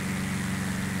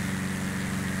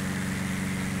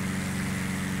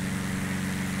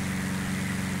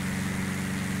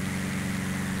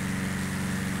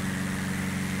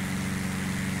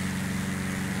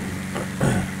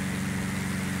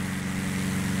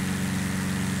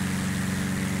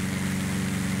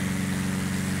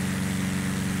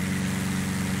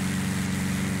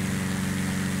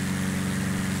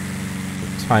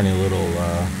 Tiny little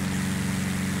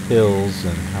hills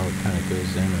and how it kind of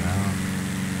goes in and out.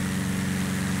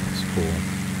 That's cool.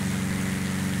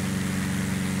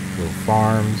 Little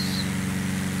farms.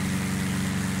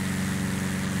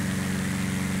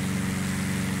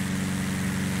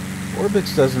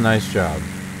 Orbx does a nice job.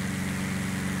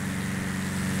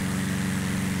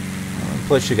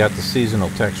 Plus you got the seasonal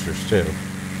textures too.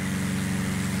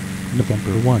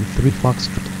 November 13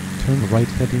 Foxtrot. Turn right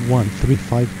heading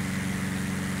 135.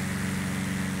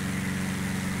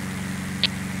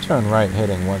 Turn right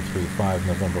heading 135,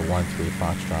 November 13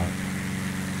 Foxtrot.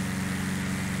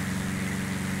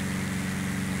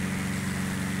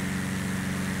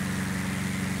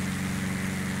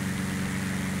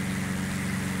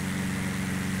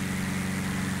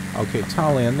 Okay,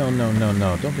 Talia,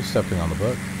 no. Don't be stepping on the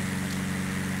book.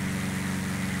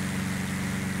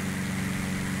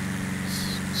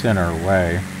 It's in our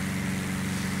way.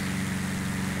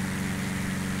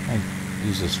 I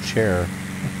use this chair.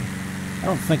 I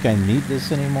don't think I need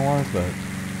this anymore, but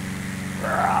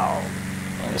I'm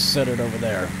gonna set it over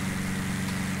there.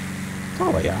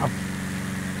 Talia.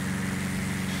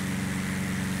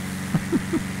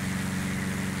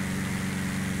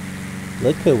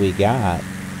 Look who we got.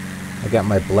 I got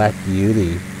my Black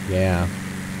Beauty. Yeah.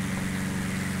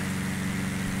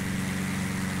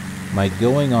 My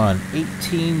going on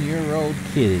 18-year-old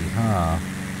kitty, huh?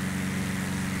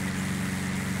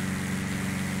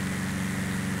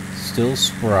 Still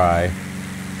spry.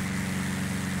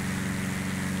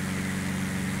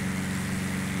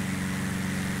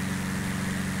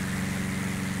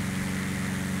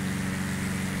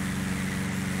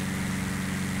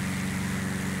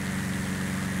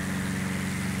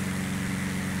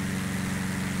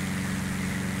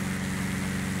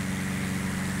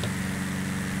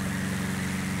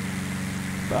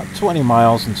 About 20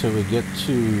 miles until we get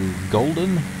to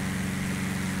Golden.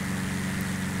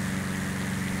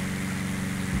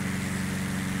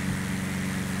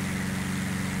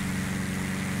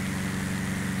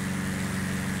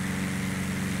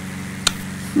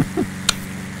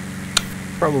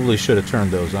 Probably should have turned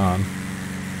those on.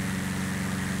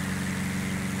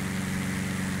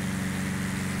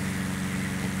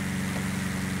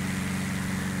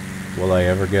 Will I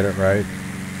ever get it right?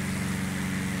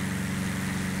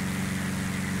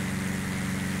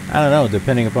 I don't know,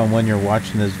 depending upon when you're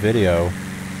watching this video.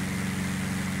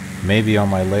 Maybe on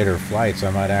my later flights I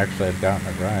might actually have gotten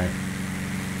it right.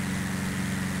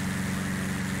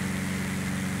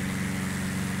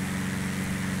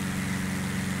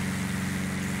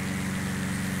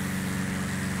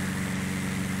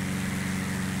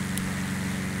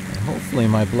 Hopefully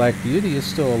my Black Beauty is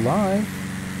still alive.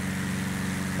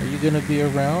 Are you going to be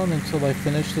around until I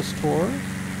finish this tour?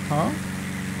 Huh?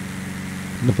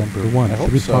 November 1 I hope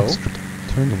 3 so. Foxtrot.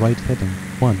 Turn right heading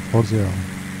 140.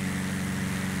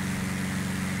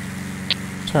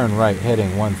 Turn right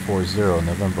heading 140,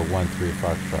 November 13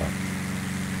 Foxtrot.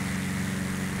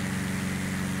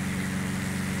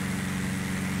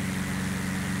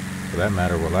 For that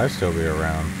matter, will I still be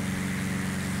around?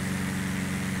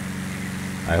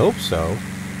 I hope so.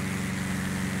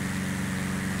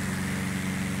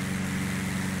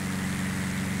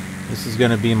 This is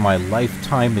going to be my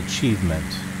lifetime achievement.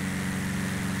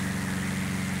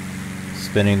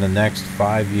 Spending the next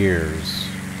 5 years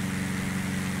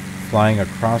flying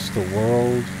across the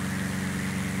world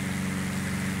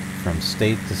from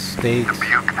state to state.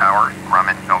 Dubuque Tower,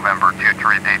 Grumman, November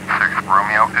 2386,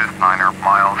 Romeo is 9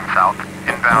 miles south,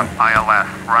 inbound ILS,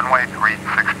 runway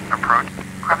 36, approach.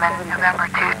 Grumman, November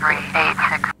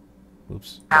 2386.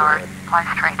 Oops. Tower, fly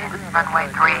straight in, runway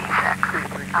 36,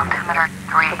 altimeter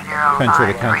 3053. Country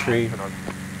to country.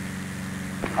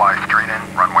 Fly straight in,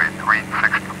 runway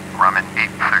 36, Grumman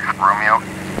 86, Romeo.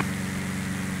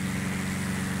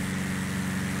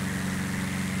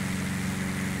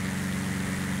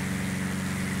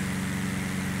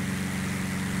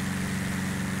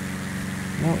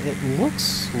 No, it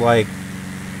looks like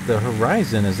the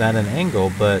horizon is at an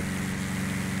angle, but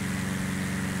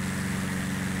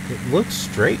it looks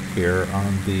straight here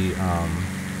on the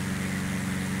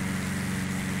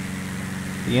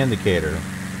indicator.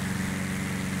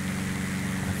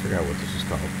 I forgot what this is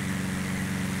called.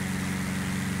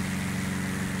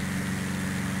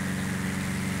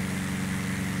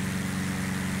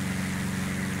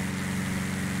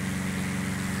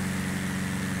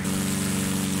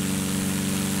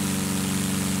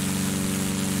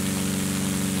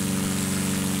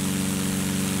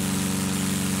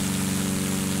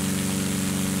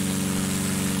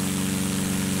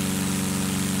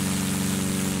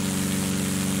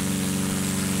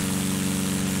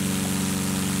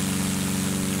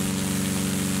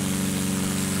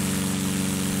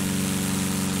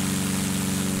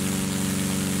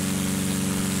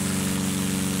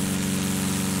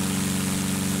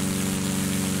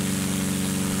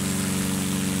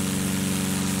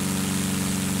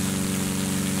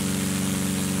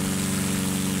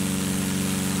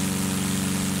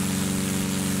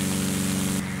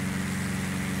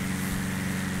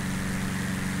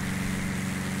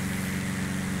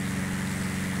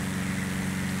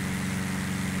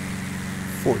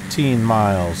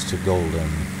 Miles to Golden.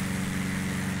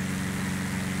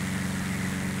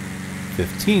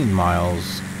 15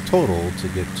 miles total to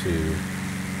get to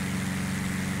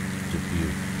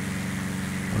Dubuque.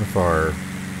 One of our...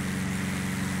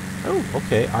 Oh,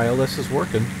 okay, ILS is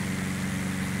working.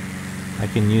 I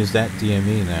can use that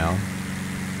DME now.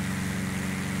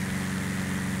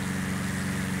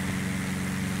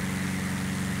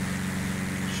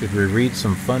 Should we read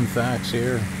some fun facts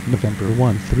here? November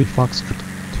 1, 3 Foxtrot.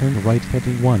 Turn right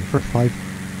heading 1 for 5.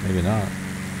 Maybe not.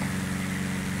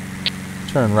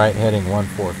 Turn right heading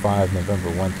 145,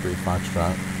 November 13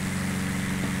 Foxtrot.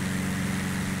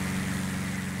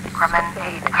 Grumman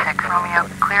 86 Romeo,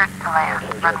 cleared to land,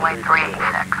 runway 36.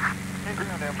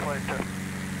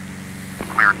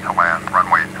 Cleared to land,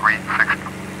 runway 36,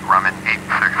 Grumman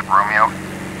 86 Romeo.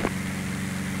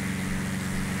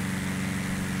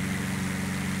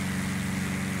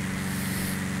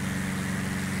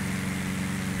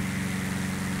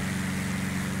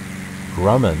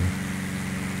 Grumman.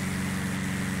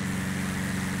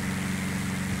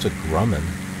 What's a Grumman?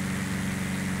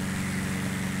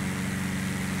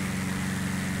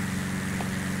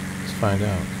 Let's find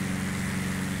out.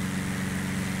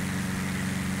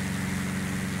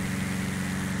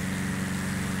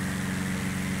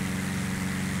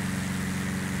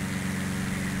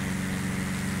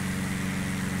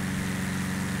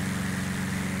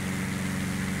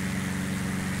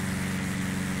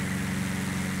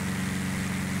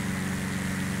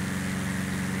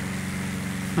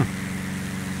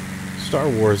 Star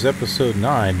Wars Episode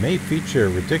 9 may feature a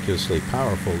ridiculously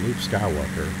powerful Luke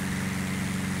Skywalker.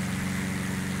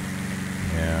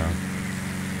 Yeah.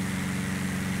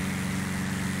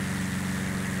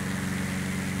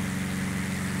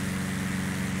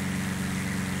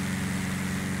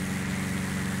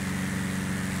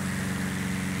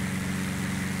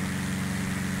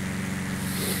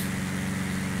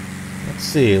 Let's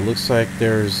see, it looks like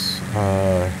there's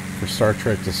for Star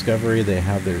Trek Discovery, they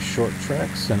have their short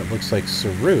treks, and it looks like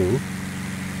Saru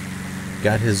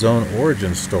got his own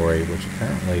origin story, which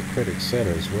apparently critics said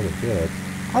is really good.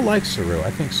 I like Saru. I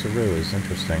think Saru is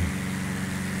interesting.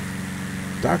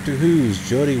 Doctor Who's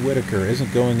Jodie Whittaker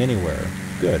isn't going anywhere.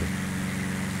 Good.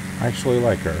 I actually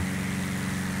like her.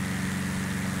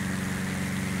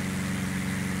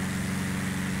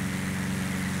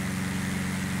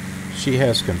 She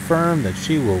has confirmed that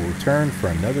she will return for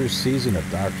another season of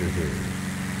Doctor Who.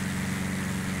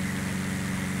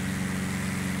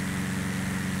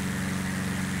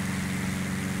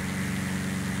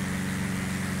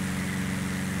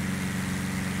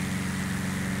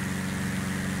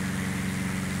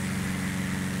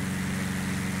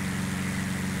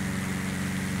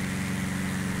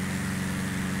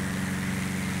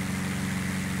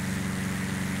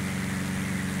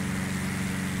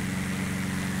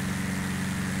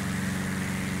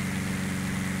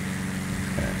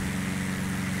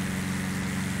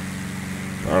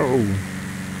 Oh.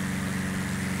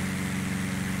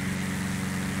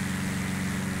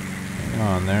 Hang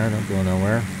on there, don't go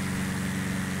nowhere.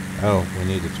 Oh, we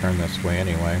need to turn this way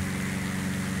anyway.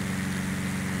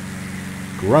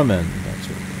 Grumman, that's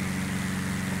what it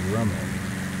is. Grumman.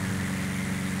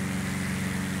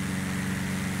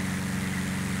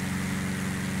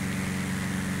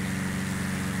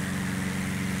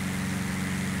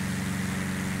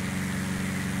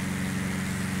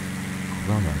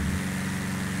 Grumman.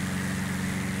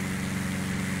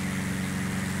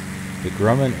 The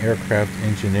Grumman Aircraft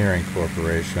Engineering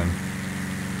Corporation.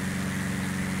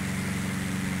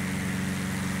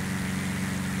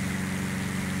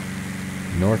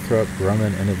 Northrop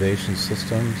Grumman Innovation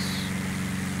Systems.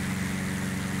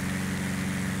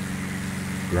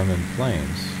 Grumman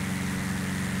Planes.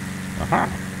 Aha!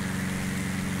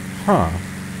 Huh.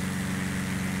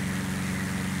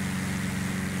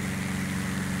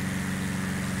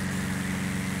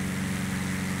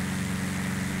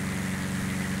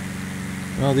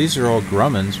 Well, these are all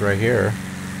Grummans right here.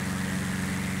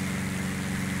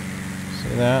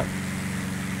 See that?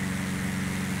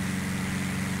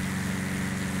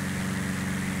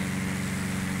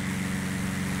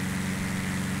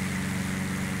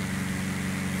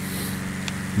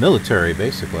 Military,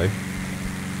 basically.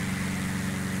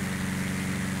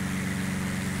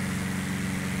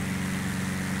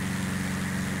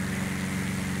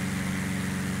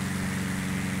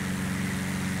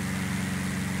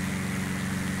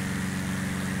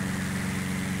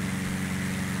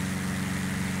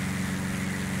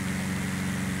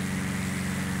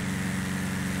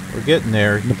 We're getting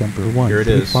there. November 1, Here it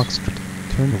 3 is. Foxtrot.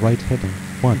 Turn right heading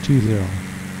 120.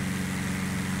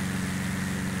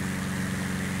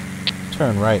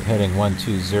 Turn right heading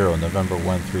 120, November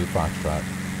 13 Foxtrot.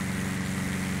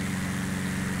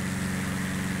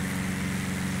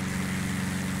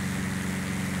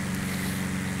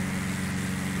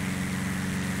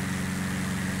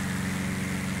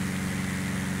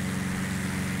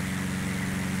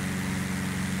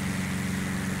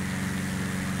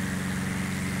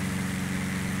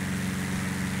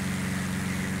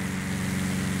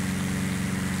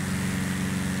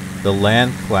 The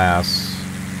land class,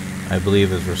 I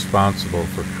believe, is responsible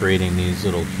for creating these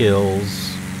little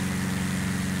hills,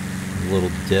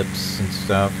 little dips and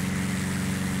stuff.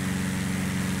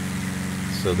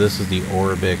 So this is the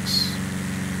Orbx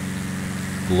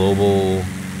Global,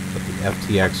 the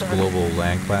FTX Global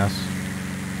land class,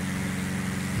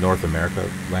 North America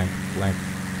land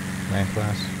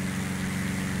class.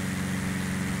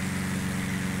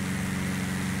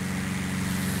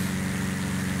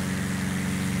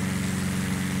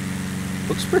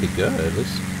 Looks pretty good, at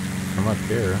least from up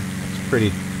here. It's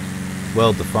pretty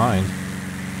well defined.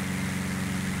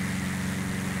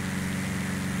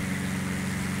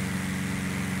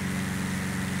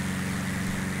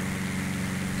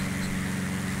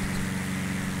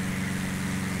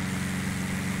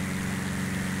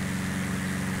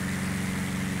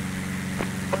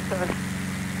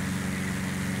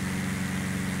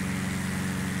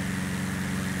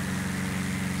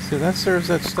 See, that serves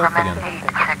that stuff again.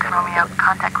 86 Romeo,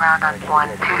 contact ground on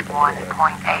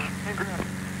 121.8.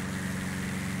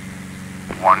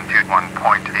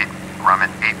 121.8,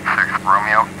 Grumman 86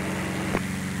 Romeo.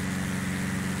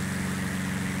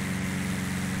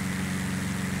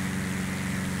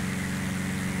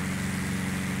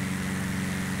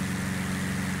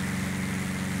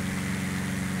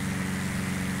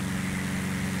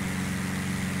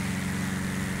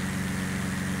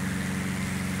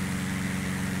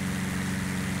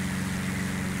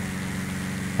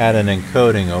 Had an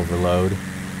encoding overload,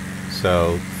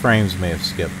 so frames may have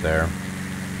skipped there.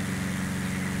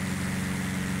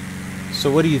 So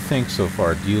what do you think so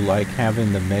far? Do you like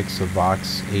having the mix of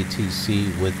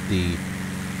VoxATC with the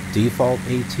default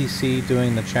ATC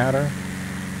doing the chatter?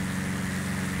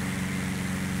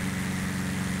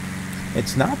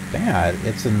 It's not bad.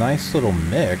 It's a nice little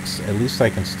mix. At least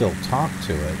I can still talk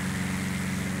to it.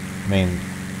 I mean,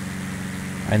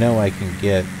 I know I can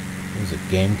get, is it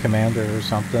Game Commander or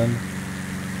something?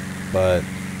 But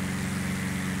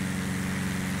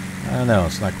I don't know,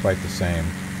 it's not quite the same.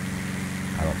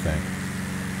 I don't think.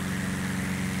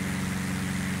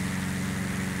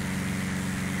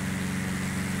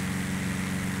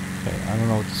 Okay, I don't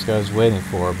know what this guy's waiting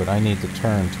for, but I need to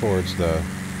turn towards the...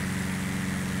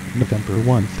 November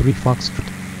 1, 3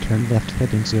 Foxtrot. Turn left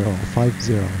heading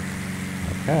 050.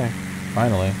 Okay,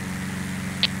 finally.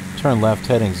 Turn left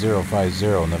heading 050,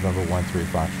 November 13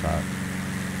 Foxtrot.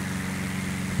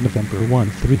 November 1,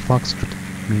 3 Foxtrot.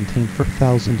 Maintain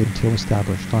 4,000 until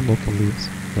established on local leaves.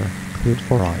 Cleared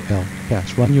for IL.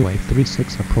 Dash runway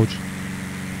 36 approach.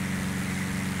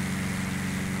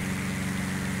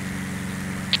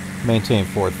 Maintain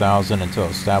 4,000 until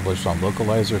established on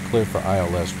localizer. Clear for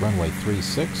ILS runway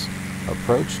 36.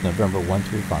 Approach November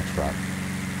 13 Foxtrot.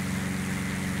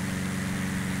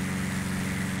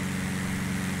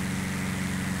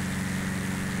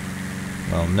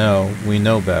 Well, no, we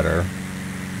know better.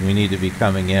 We need to be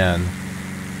coming in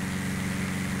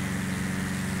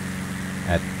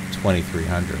at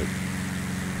 2300.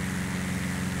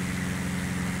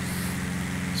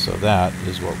 So that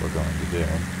is what we're going to do.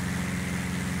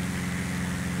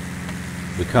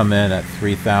 We come in at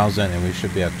 3,000 and we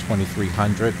should be at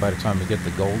 2,300 by the time we get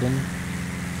to golden.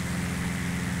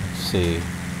 Let's see.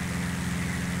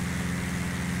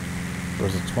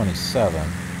 Where's the 27?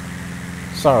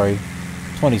 Sorry,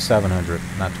 2,700,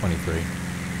 not 23.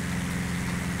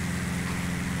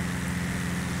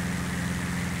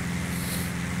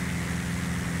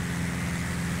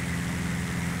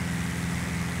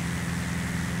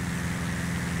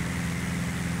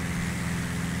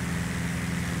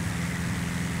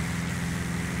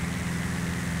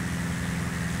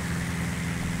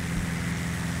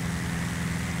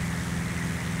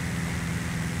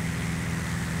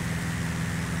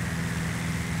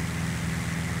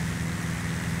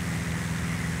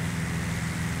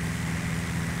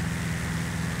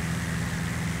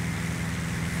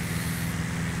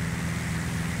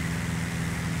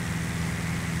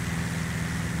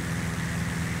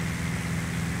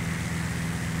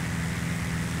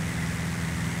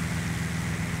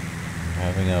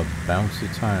 Having a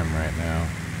bouncy time right now.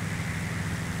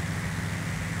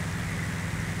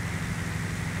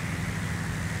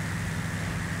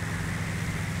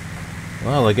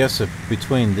 Well, I guess if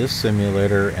between this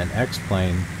simulator and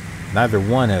X-Plane, neither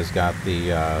one has got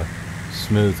the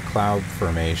smooth cloud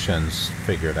formations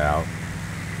figured out.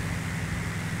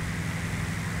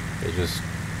 They just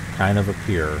kind of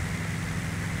appear.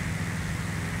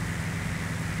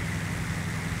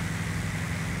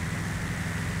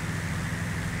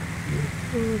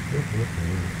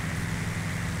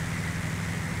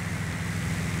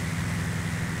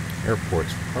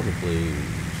 Airports probably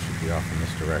should be off in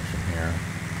this direction here.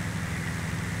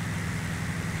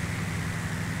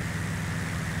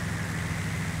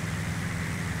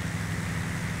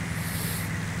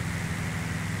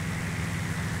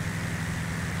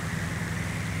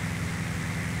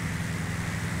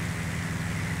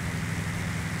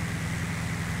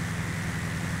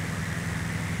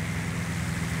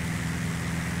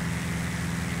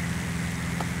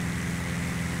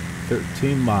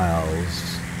 "13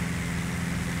 miles.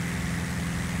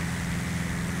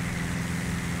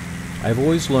 I've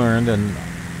always learned, and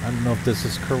I don't know if this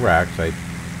is correct, I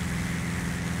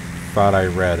thought I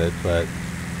read it, but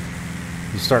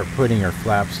you start putting your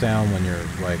flaps down when you're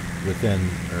like within,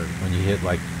 or when you hit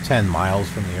like 10 miles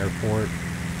from the airport.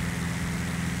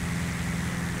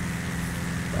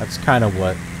 That's kind of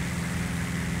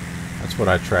that's what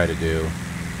I try to do.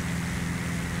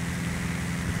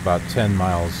 With about 10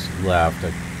 miles left,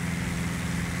 I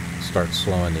start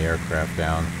slowing the aircraft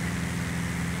down.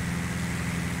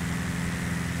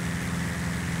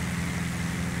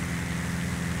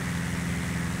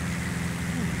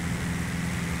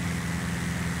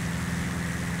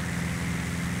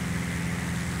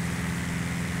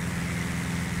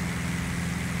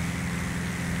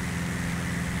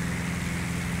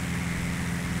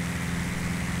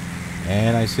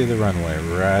 And I see the runway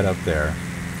right up there.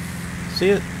 See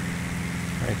it?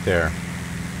 Right there.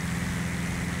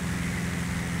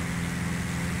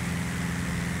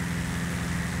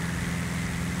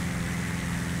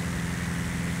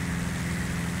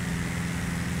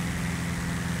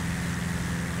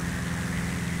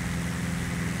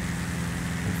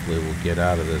 Hopefully we'll get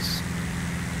out of this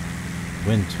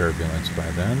wind turbulence by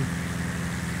then.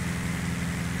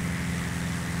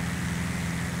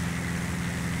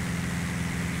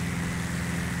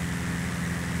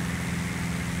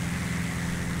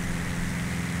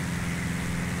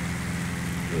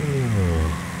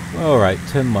 Alright,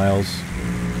 10 miles.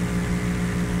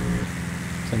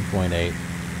 10.8.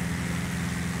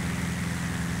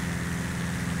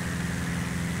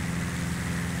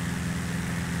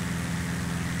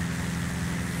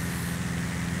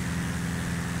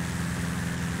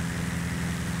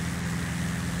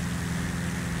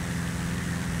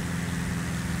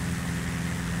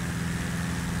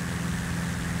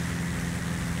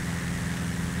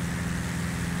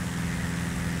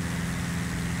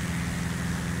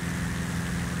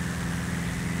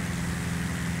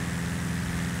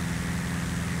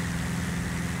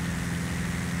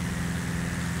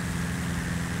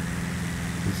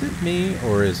 Is it me,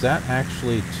 or is that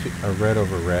actually a red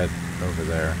over red over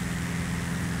there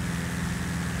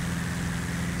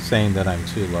saying that I'm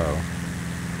too low?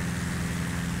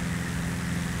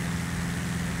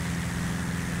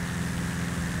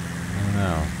 I don't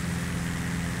know.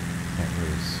 Can't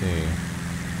really see.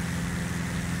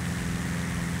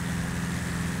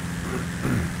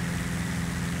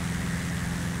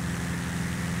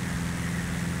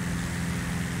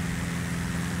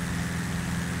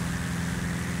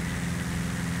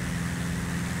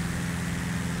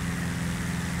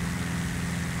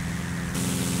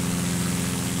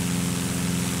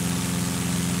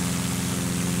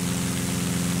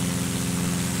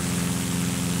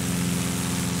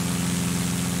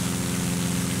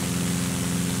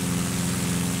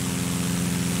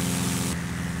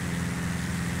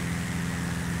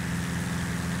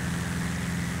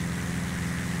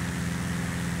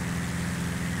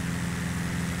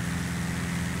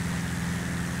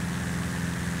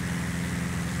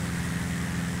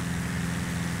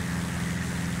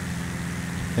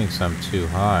 thinks I'm too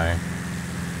high,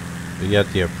 but yet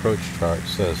the approach chart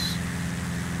says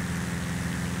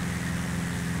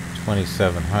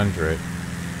 2700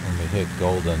 when we hit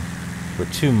Golden. We're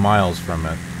 2 miles from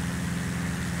it.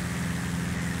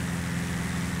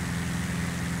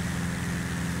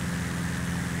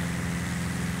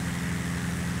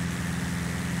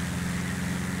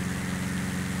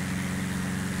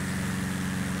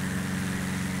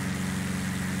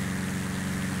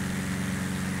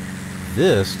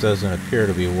 This doesn't appear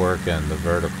to be working, the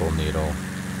vertical needle.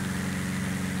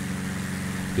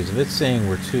 Because if it's saying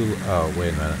we're too... Oh,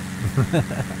 wait a minute.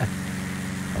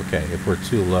 Okay, if we're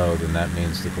too low, then that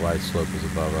means the glide slope is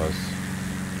above us.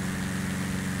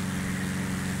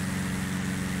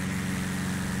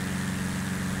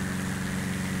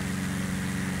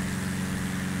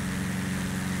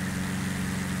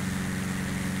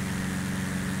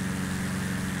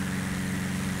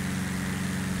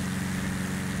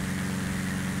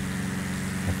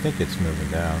 I think it's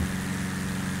moving down.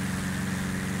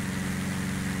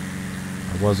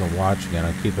 I wasn't watching it.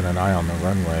 I'm keeping an eye on the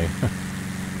runway.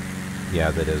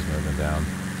 Yeah, that is moving down.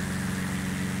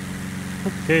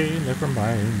 Okay, never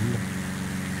mind.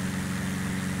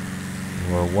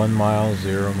 We're 1 mile,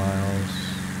 0 miles.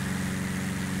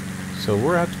 So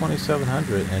we're at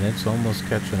 2700 and it's almost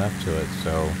catching up to it,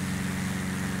 so...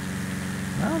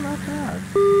 No, not bad.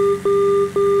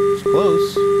 It's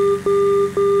close.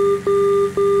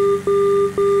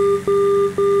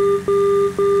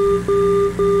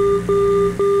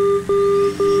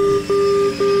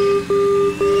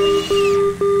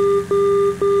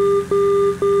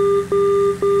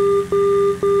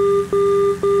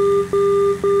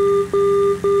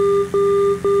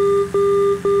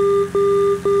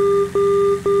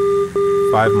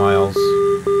 5 miles. I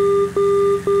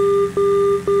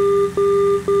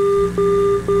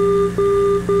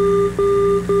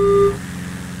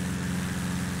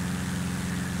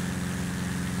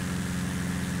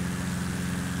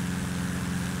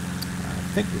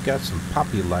think we got some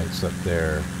poppy lights up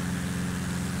there.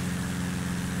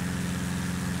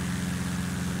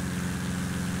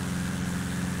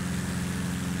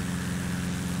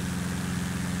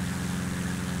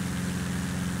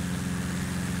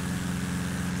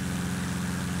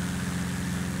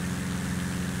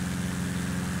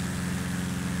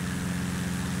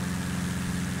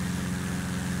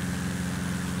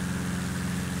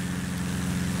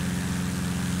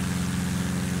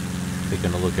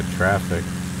 Taking a look at traffic,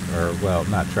 or well,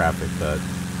 not traffic, but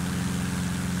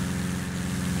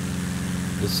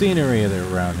the scenery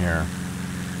that around here.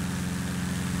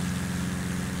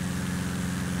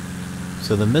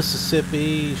 So the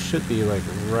Mississippi should be like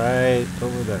right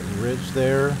over that ridge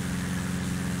there,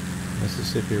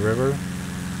 Mississippi River.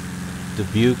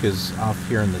 Dubuque is off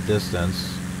here in the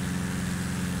distance.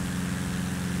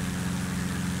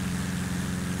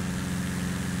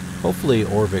 Hopefully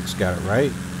Orbx got it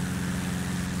right.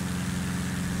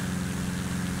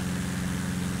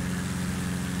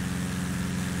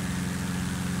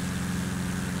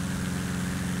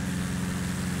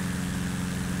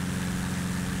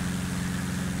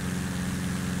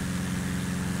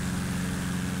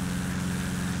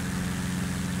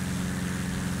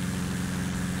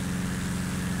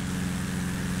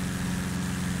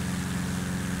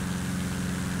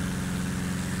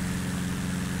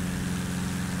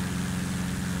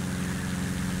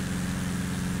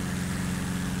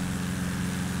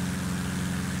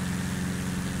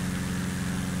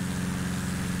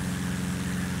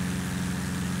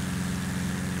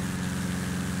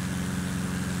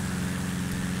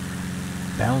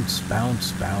 Bounce,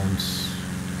 bounce, bounce.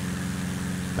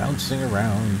 Bouncing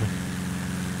around.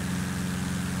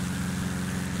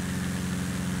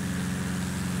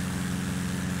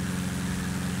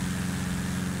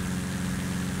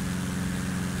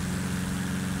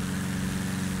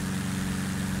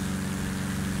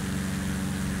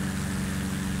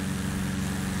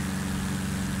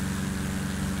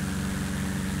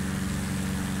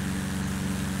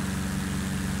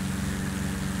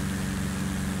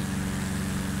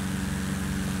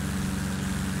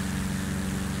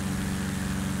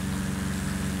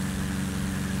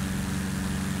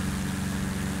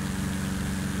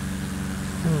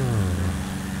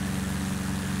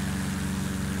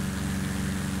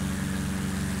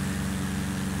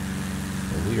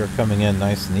 We are coming in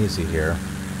nice and easy here.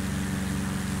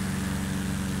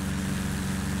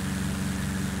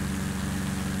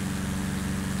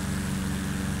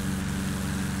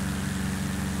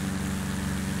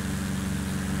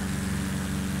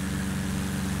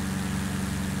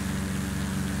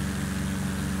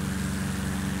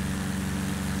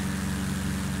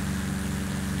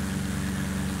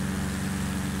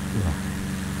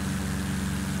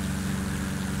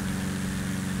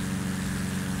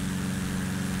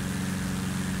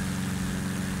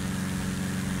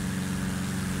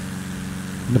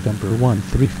 November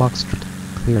 13 Foxtrot.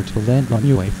 Clear to land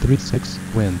runway 36,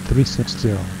 wind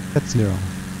 360, at 0.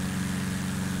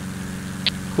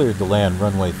 Cleared to land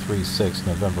runway 36,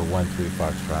 November 13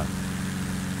 Foxtrot.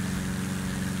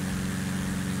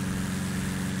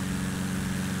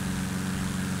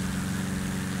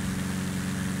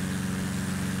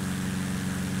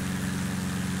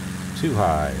 Too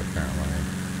high, apparently.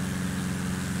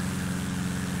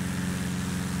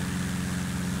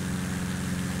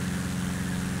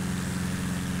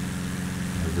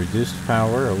 I've reduced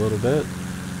power a little bit.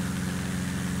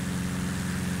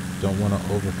 Don't want to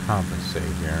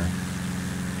overcompensate here.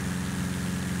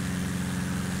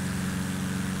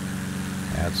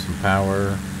 Add some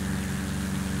power.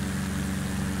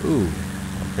 Ooh,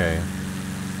 okay.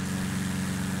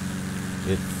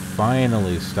 It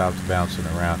finally stopped bouncing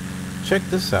around. Check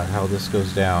this out, how this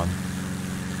goes down.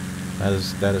 That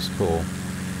is cool.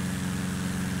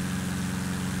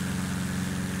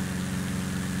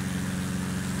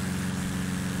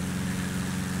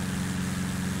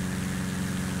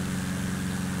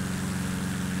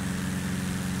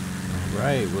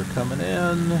 Alright, we're coming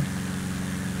in.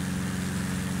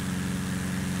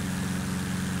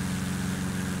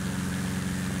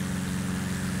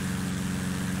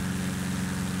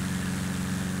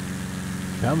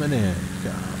 Coming in,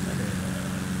 coming in.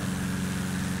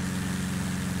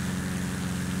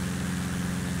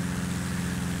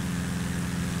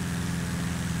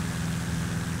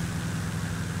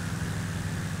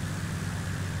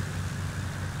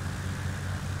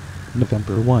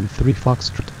 November 13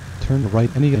 Foxtrot. Turn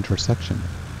right any intersection.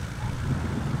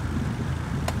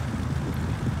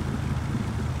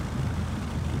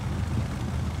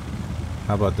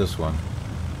 How about this one?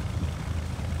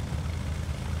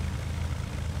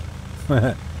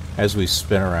 As we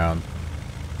spin around.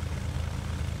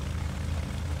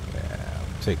 Yeah,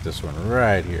 I'll take this one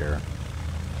right here.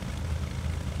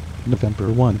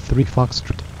 November 13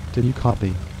 Foxtrot. Did you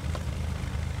copy?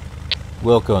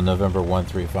 Wilco, November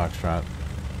 13 Foxtrot.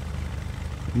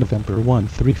 November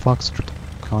 13 Foxtrot.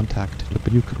 Contact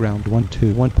Dubuque ground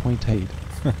 121.8.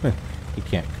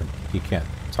 He can't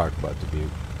talk about Dubuque.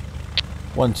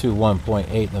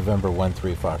 121.8 November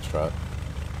 13 Foxtrot.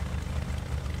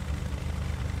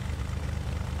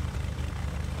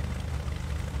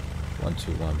 One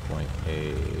two 1.8.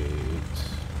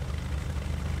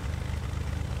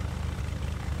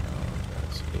 Oh,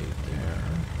 that's 8 there.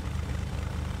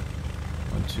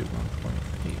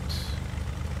 121.8.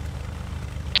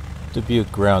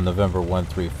 Dubuque ground, November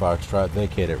 13 Foxtrot.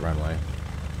 Vacate at runway.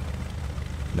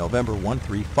 November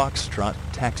 13 Foxtrot,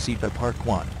 taxi to Park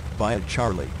 1, via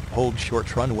Charlie, hold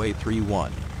short runway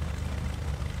 31.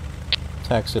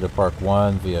 Taxi to Park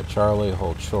 1 via Charlie,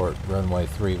 hold short runway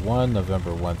 31,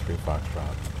 November 13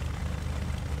 Foxtrot.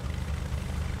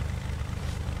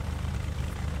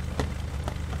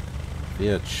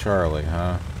 Via Charlie,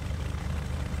 huh?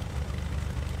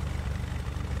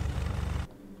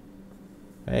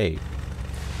 Hey.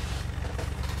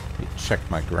 Let me check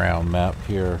my ground map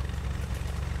here.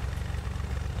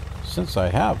 Since I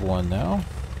have one now.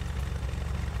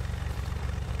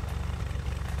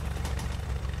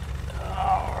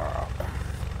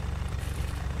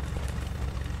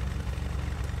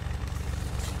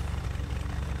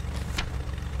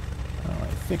 I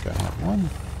think I have one.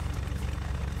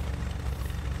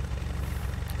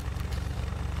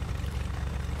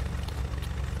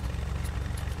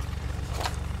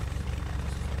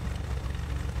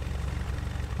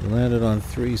 We landed on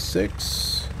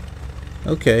 3-6.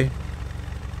 Okay.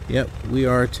 Yep, we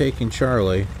are taking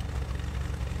Charlie.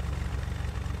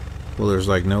 Well, there's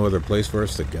like no other place for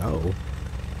us to go.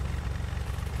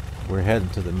 We're heading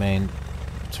to the main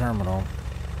terminal.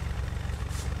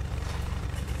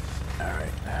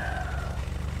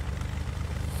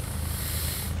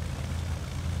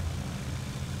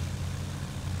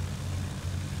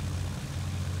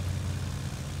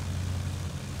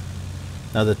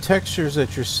 Now the textures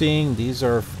that you're seeing, these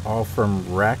are all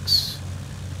from Rex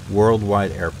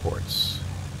Worldwide Airports.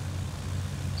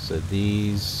 So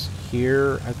these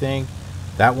here, I think,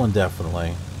 that one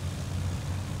definitely.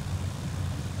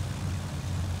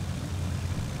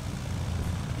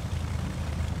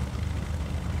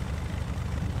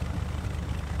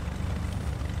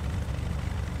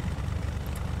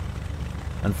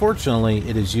 Unfortunately,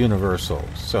 it is universal,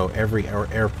 so every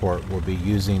airport will be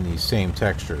using these same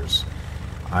textures.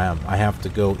 I have to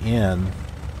go in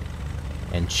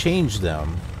and change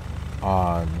them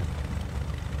on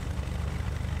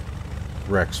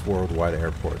Rex Worldwide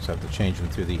Airports. I have to change them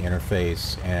through the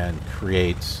interface and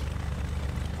create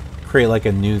like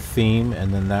a new theme,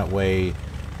 and then that way,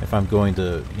 if I'm going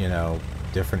to, you know,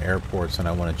 different airports and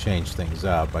I want to change things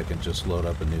up, I can just load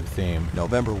up a new theme.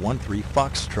 November 13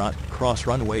 Foxtrot, cross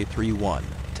runway 31,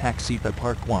 taxi to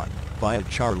Park 1, via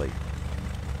Charlie.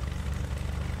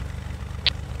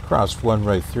 Cross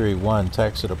runway 31,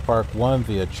 taxi to Park 1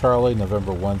 via Charlie,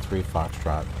 November 13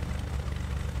 Foxtrot.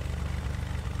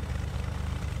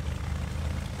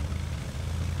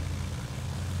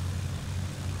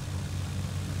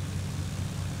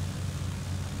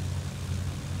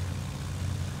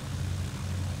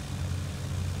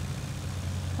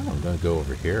 I'm going to go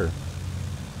over here.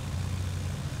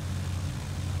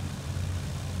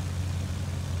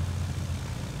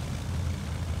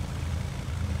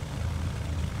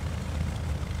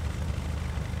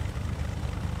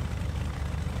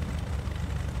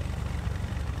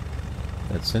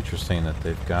 It's interesting that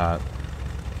they've got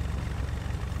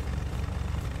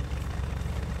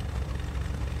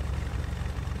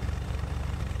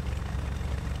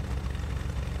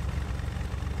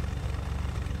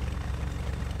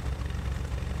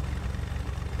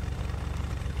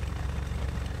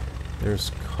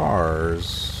there's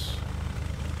cars.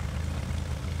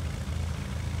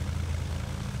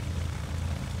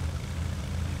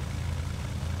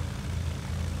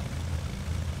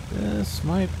 This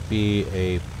might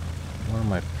be one of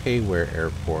my payware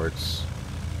airports.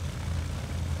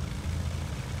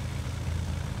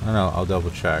 I don't know, I'll double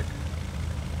check.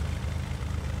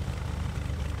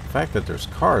 The fact that there's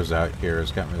cars out here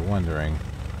has got me wondering.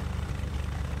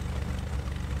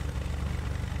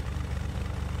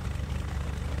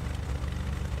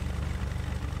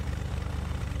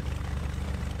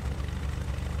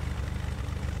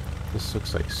 This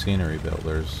looks like scenery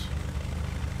builders.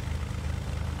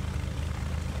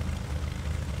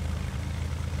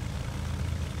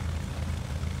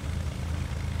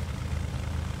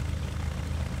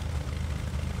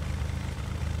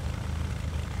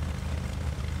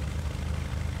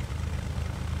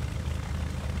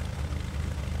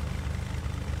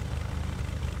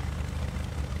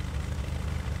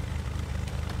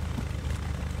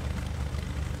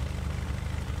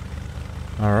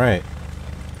 All right.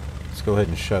 Let's go ahead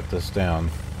and shut this down.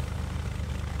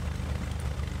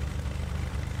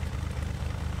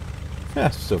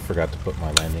 Still forgot to put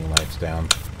my landing lights down.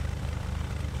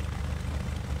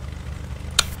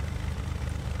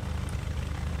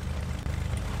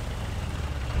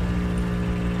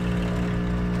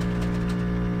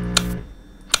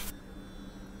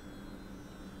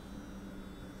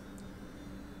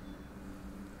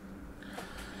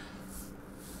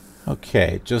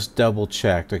 Okay, just double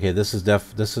checked. Okay, this is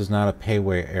not a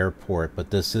payware airport, but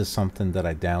this is something that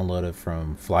I downloaded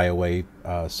from Flyaway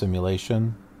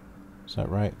Simulation. Is that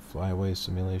right? Flyaway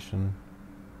Simulation?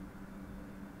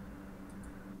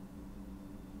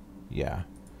 Yeah.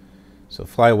 So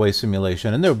Flyaway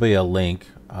Simulation, and there'll be a link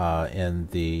in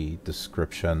the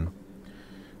description.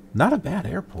 Not a bad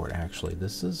airport, actually.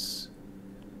 This is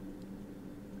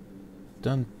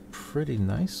done pretty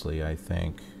nicely, I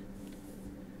think.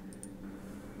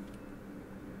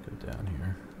 Down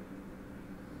here.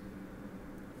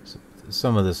 So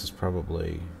some of this is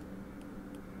probably,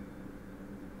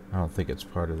 I don't think it's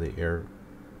part of the air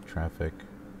traffic,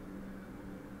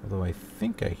 although I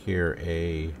think I hear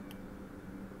a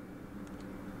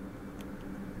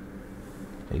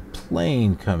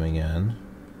plane coming in,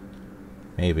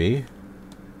 maybe.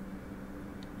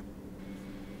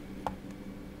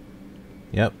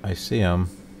 Yep, I see him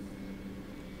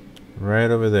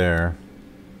right over there.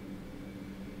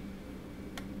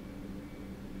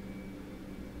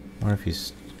 I wonder if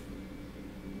he's...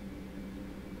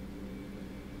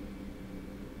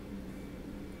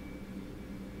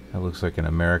 That looks like an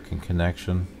American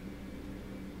connection.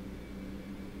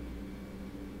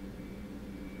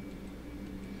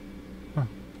 Huh.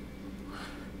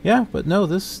 Yeah, but no,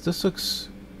 this looks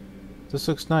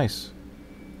nice.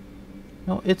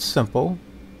 No, it's simple.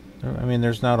 I mean,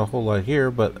 there's not a whole lot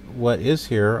here, but what is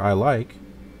here I like.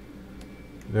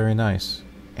 Very nice.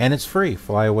 And it's free,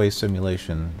 Flyaway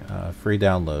Simulation, free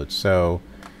download. So,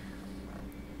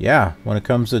 yeah, when it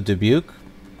comes to Dubuque,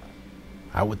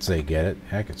 I would say get it.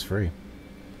 Heck, it's free.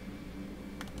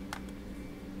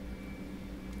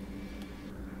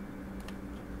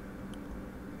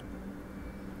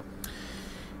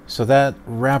 So that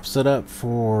wraps it up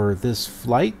for this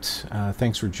flight.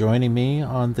 Thanks for joining me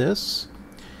on this.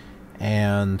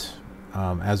 And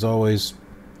as always,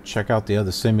 check out the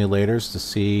other simulators to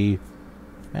see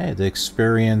the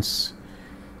experience,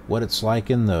 what it's like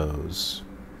in those,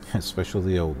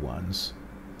 especially the old ones.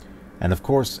 And of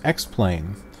course,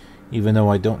 X-Plane, even though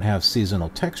I don't have seasonal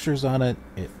textures on it,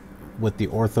 with the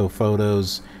ortho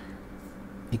photos,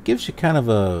 it gives you kind of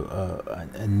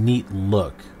a neat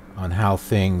look on how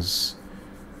things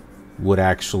would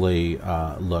actually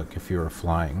look if you were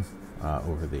flying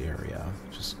over the area.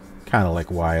 Just kind of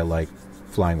like why I like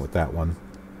flying with that one.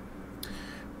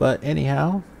 But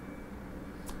anyhow,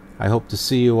 I hope to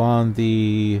see you on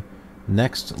the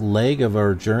next leg of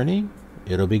our journey.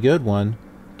 It'll be a good one.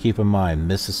 Keep in mind,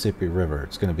 Mississippi River.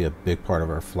 It's going to be a big part of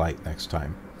our flight next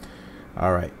time.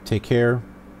 All right, take care.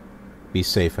 Be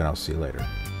safe, and I'll see you later.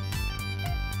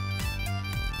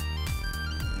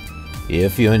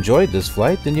 If you enjoyed this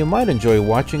flight, then you might enjoy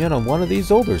watching it on one of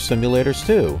these older simulators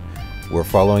too. We're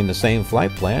following the same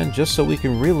flight plan just so we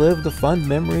can relive the fun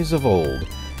memories of old.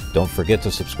 Don't forget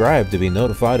to subscribe to be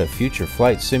notified of future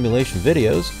flight simulation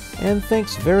videos, and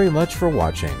thanks very much for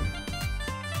watching.